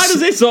 And Why does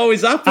this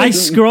always happen? I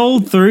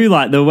scrolled through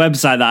like the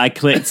website that I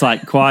clicked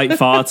like quite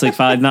far to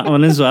find that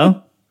one as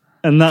well.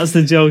 And that's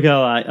the joke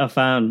I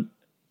found.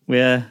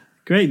 Yeah.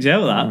 Great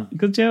joke that.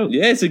 Good joke.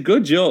 Yeah, it's a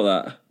good joke,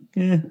 that.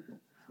 Yeah.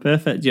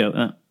 Perfect joke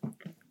that.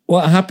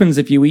 What happens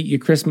if you eat your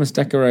Christmas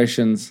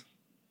decorations?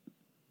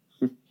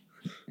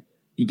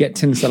 You get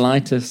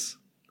tinselitis.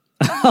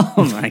 Oh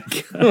my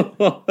god.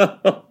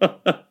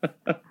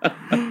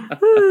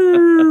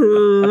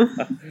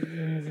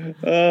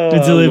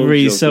 The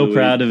delivery is so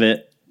proud of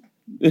it.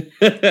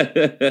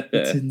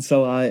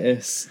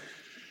 Tinselitis.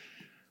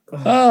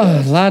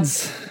 Oh,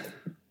 lads.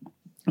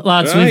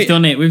 Lads, Right. we've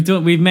done it.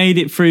 We've made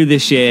it through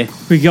this year.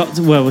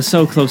 We're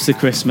so close to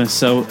Christmas.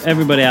 So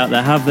everybody out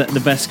there, have the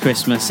best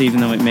Christmas, even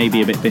though it may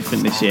be a bit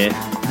different this year.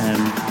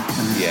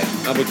 Yeah,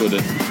 have a good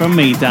one. From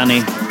me,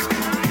 Danny,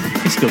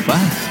 it's goodbye.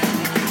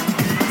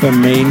 For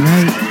me,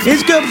 mate,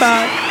 it's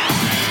goodbye.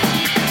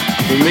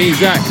 From me,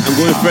 Zach, I'm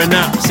going for a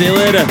nap. See you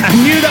later. I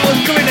knew that was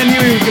coming. I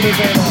knew he was going to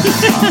say that.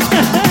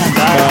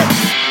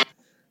 Bye.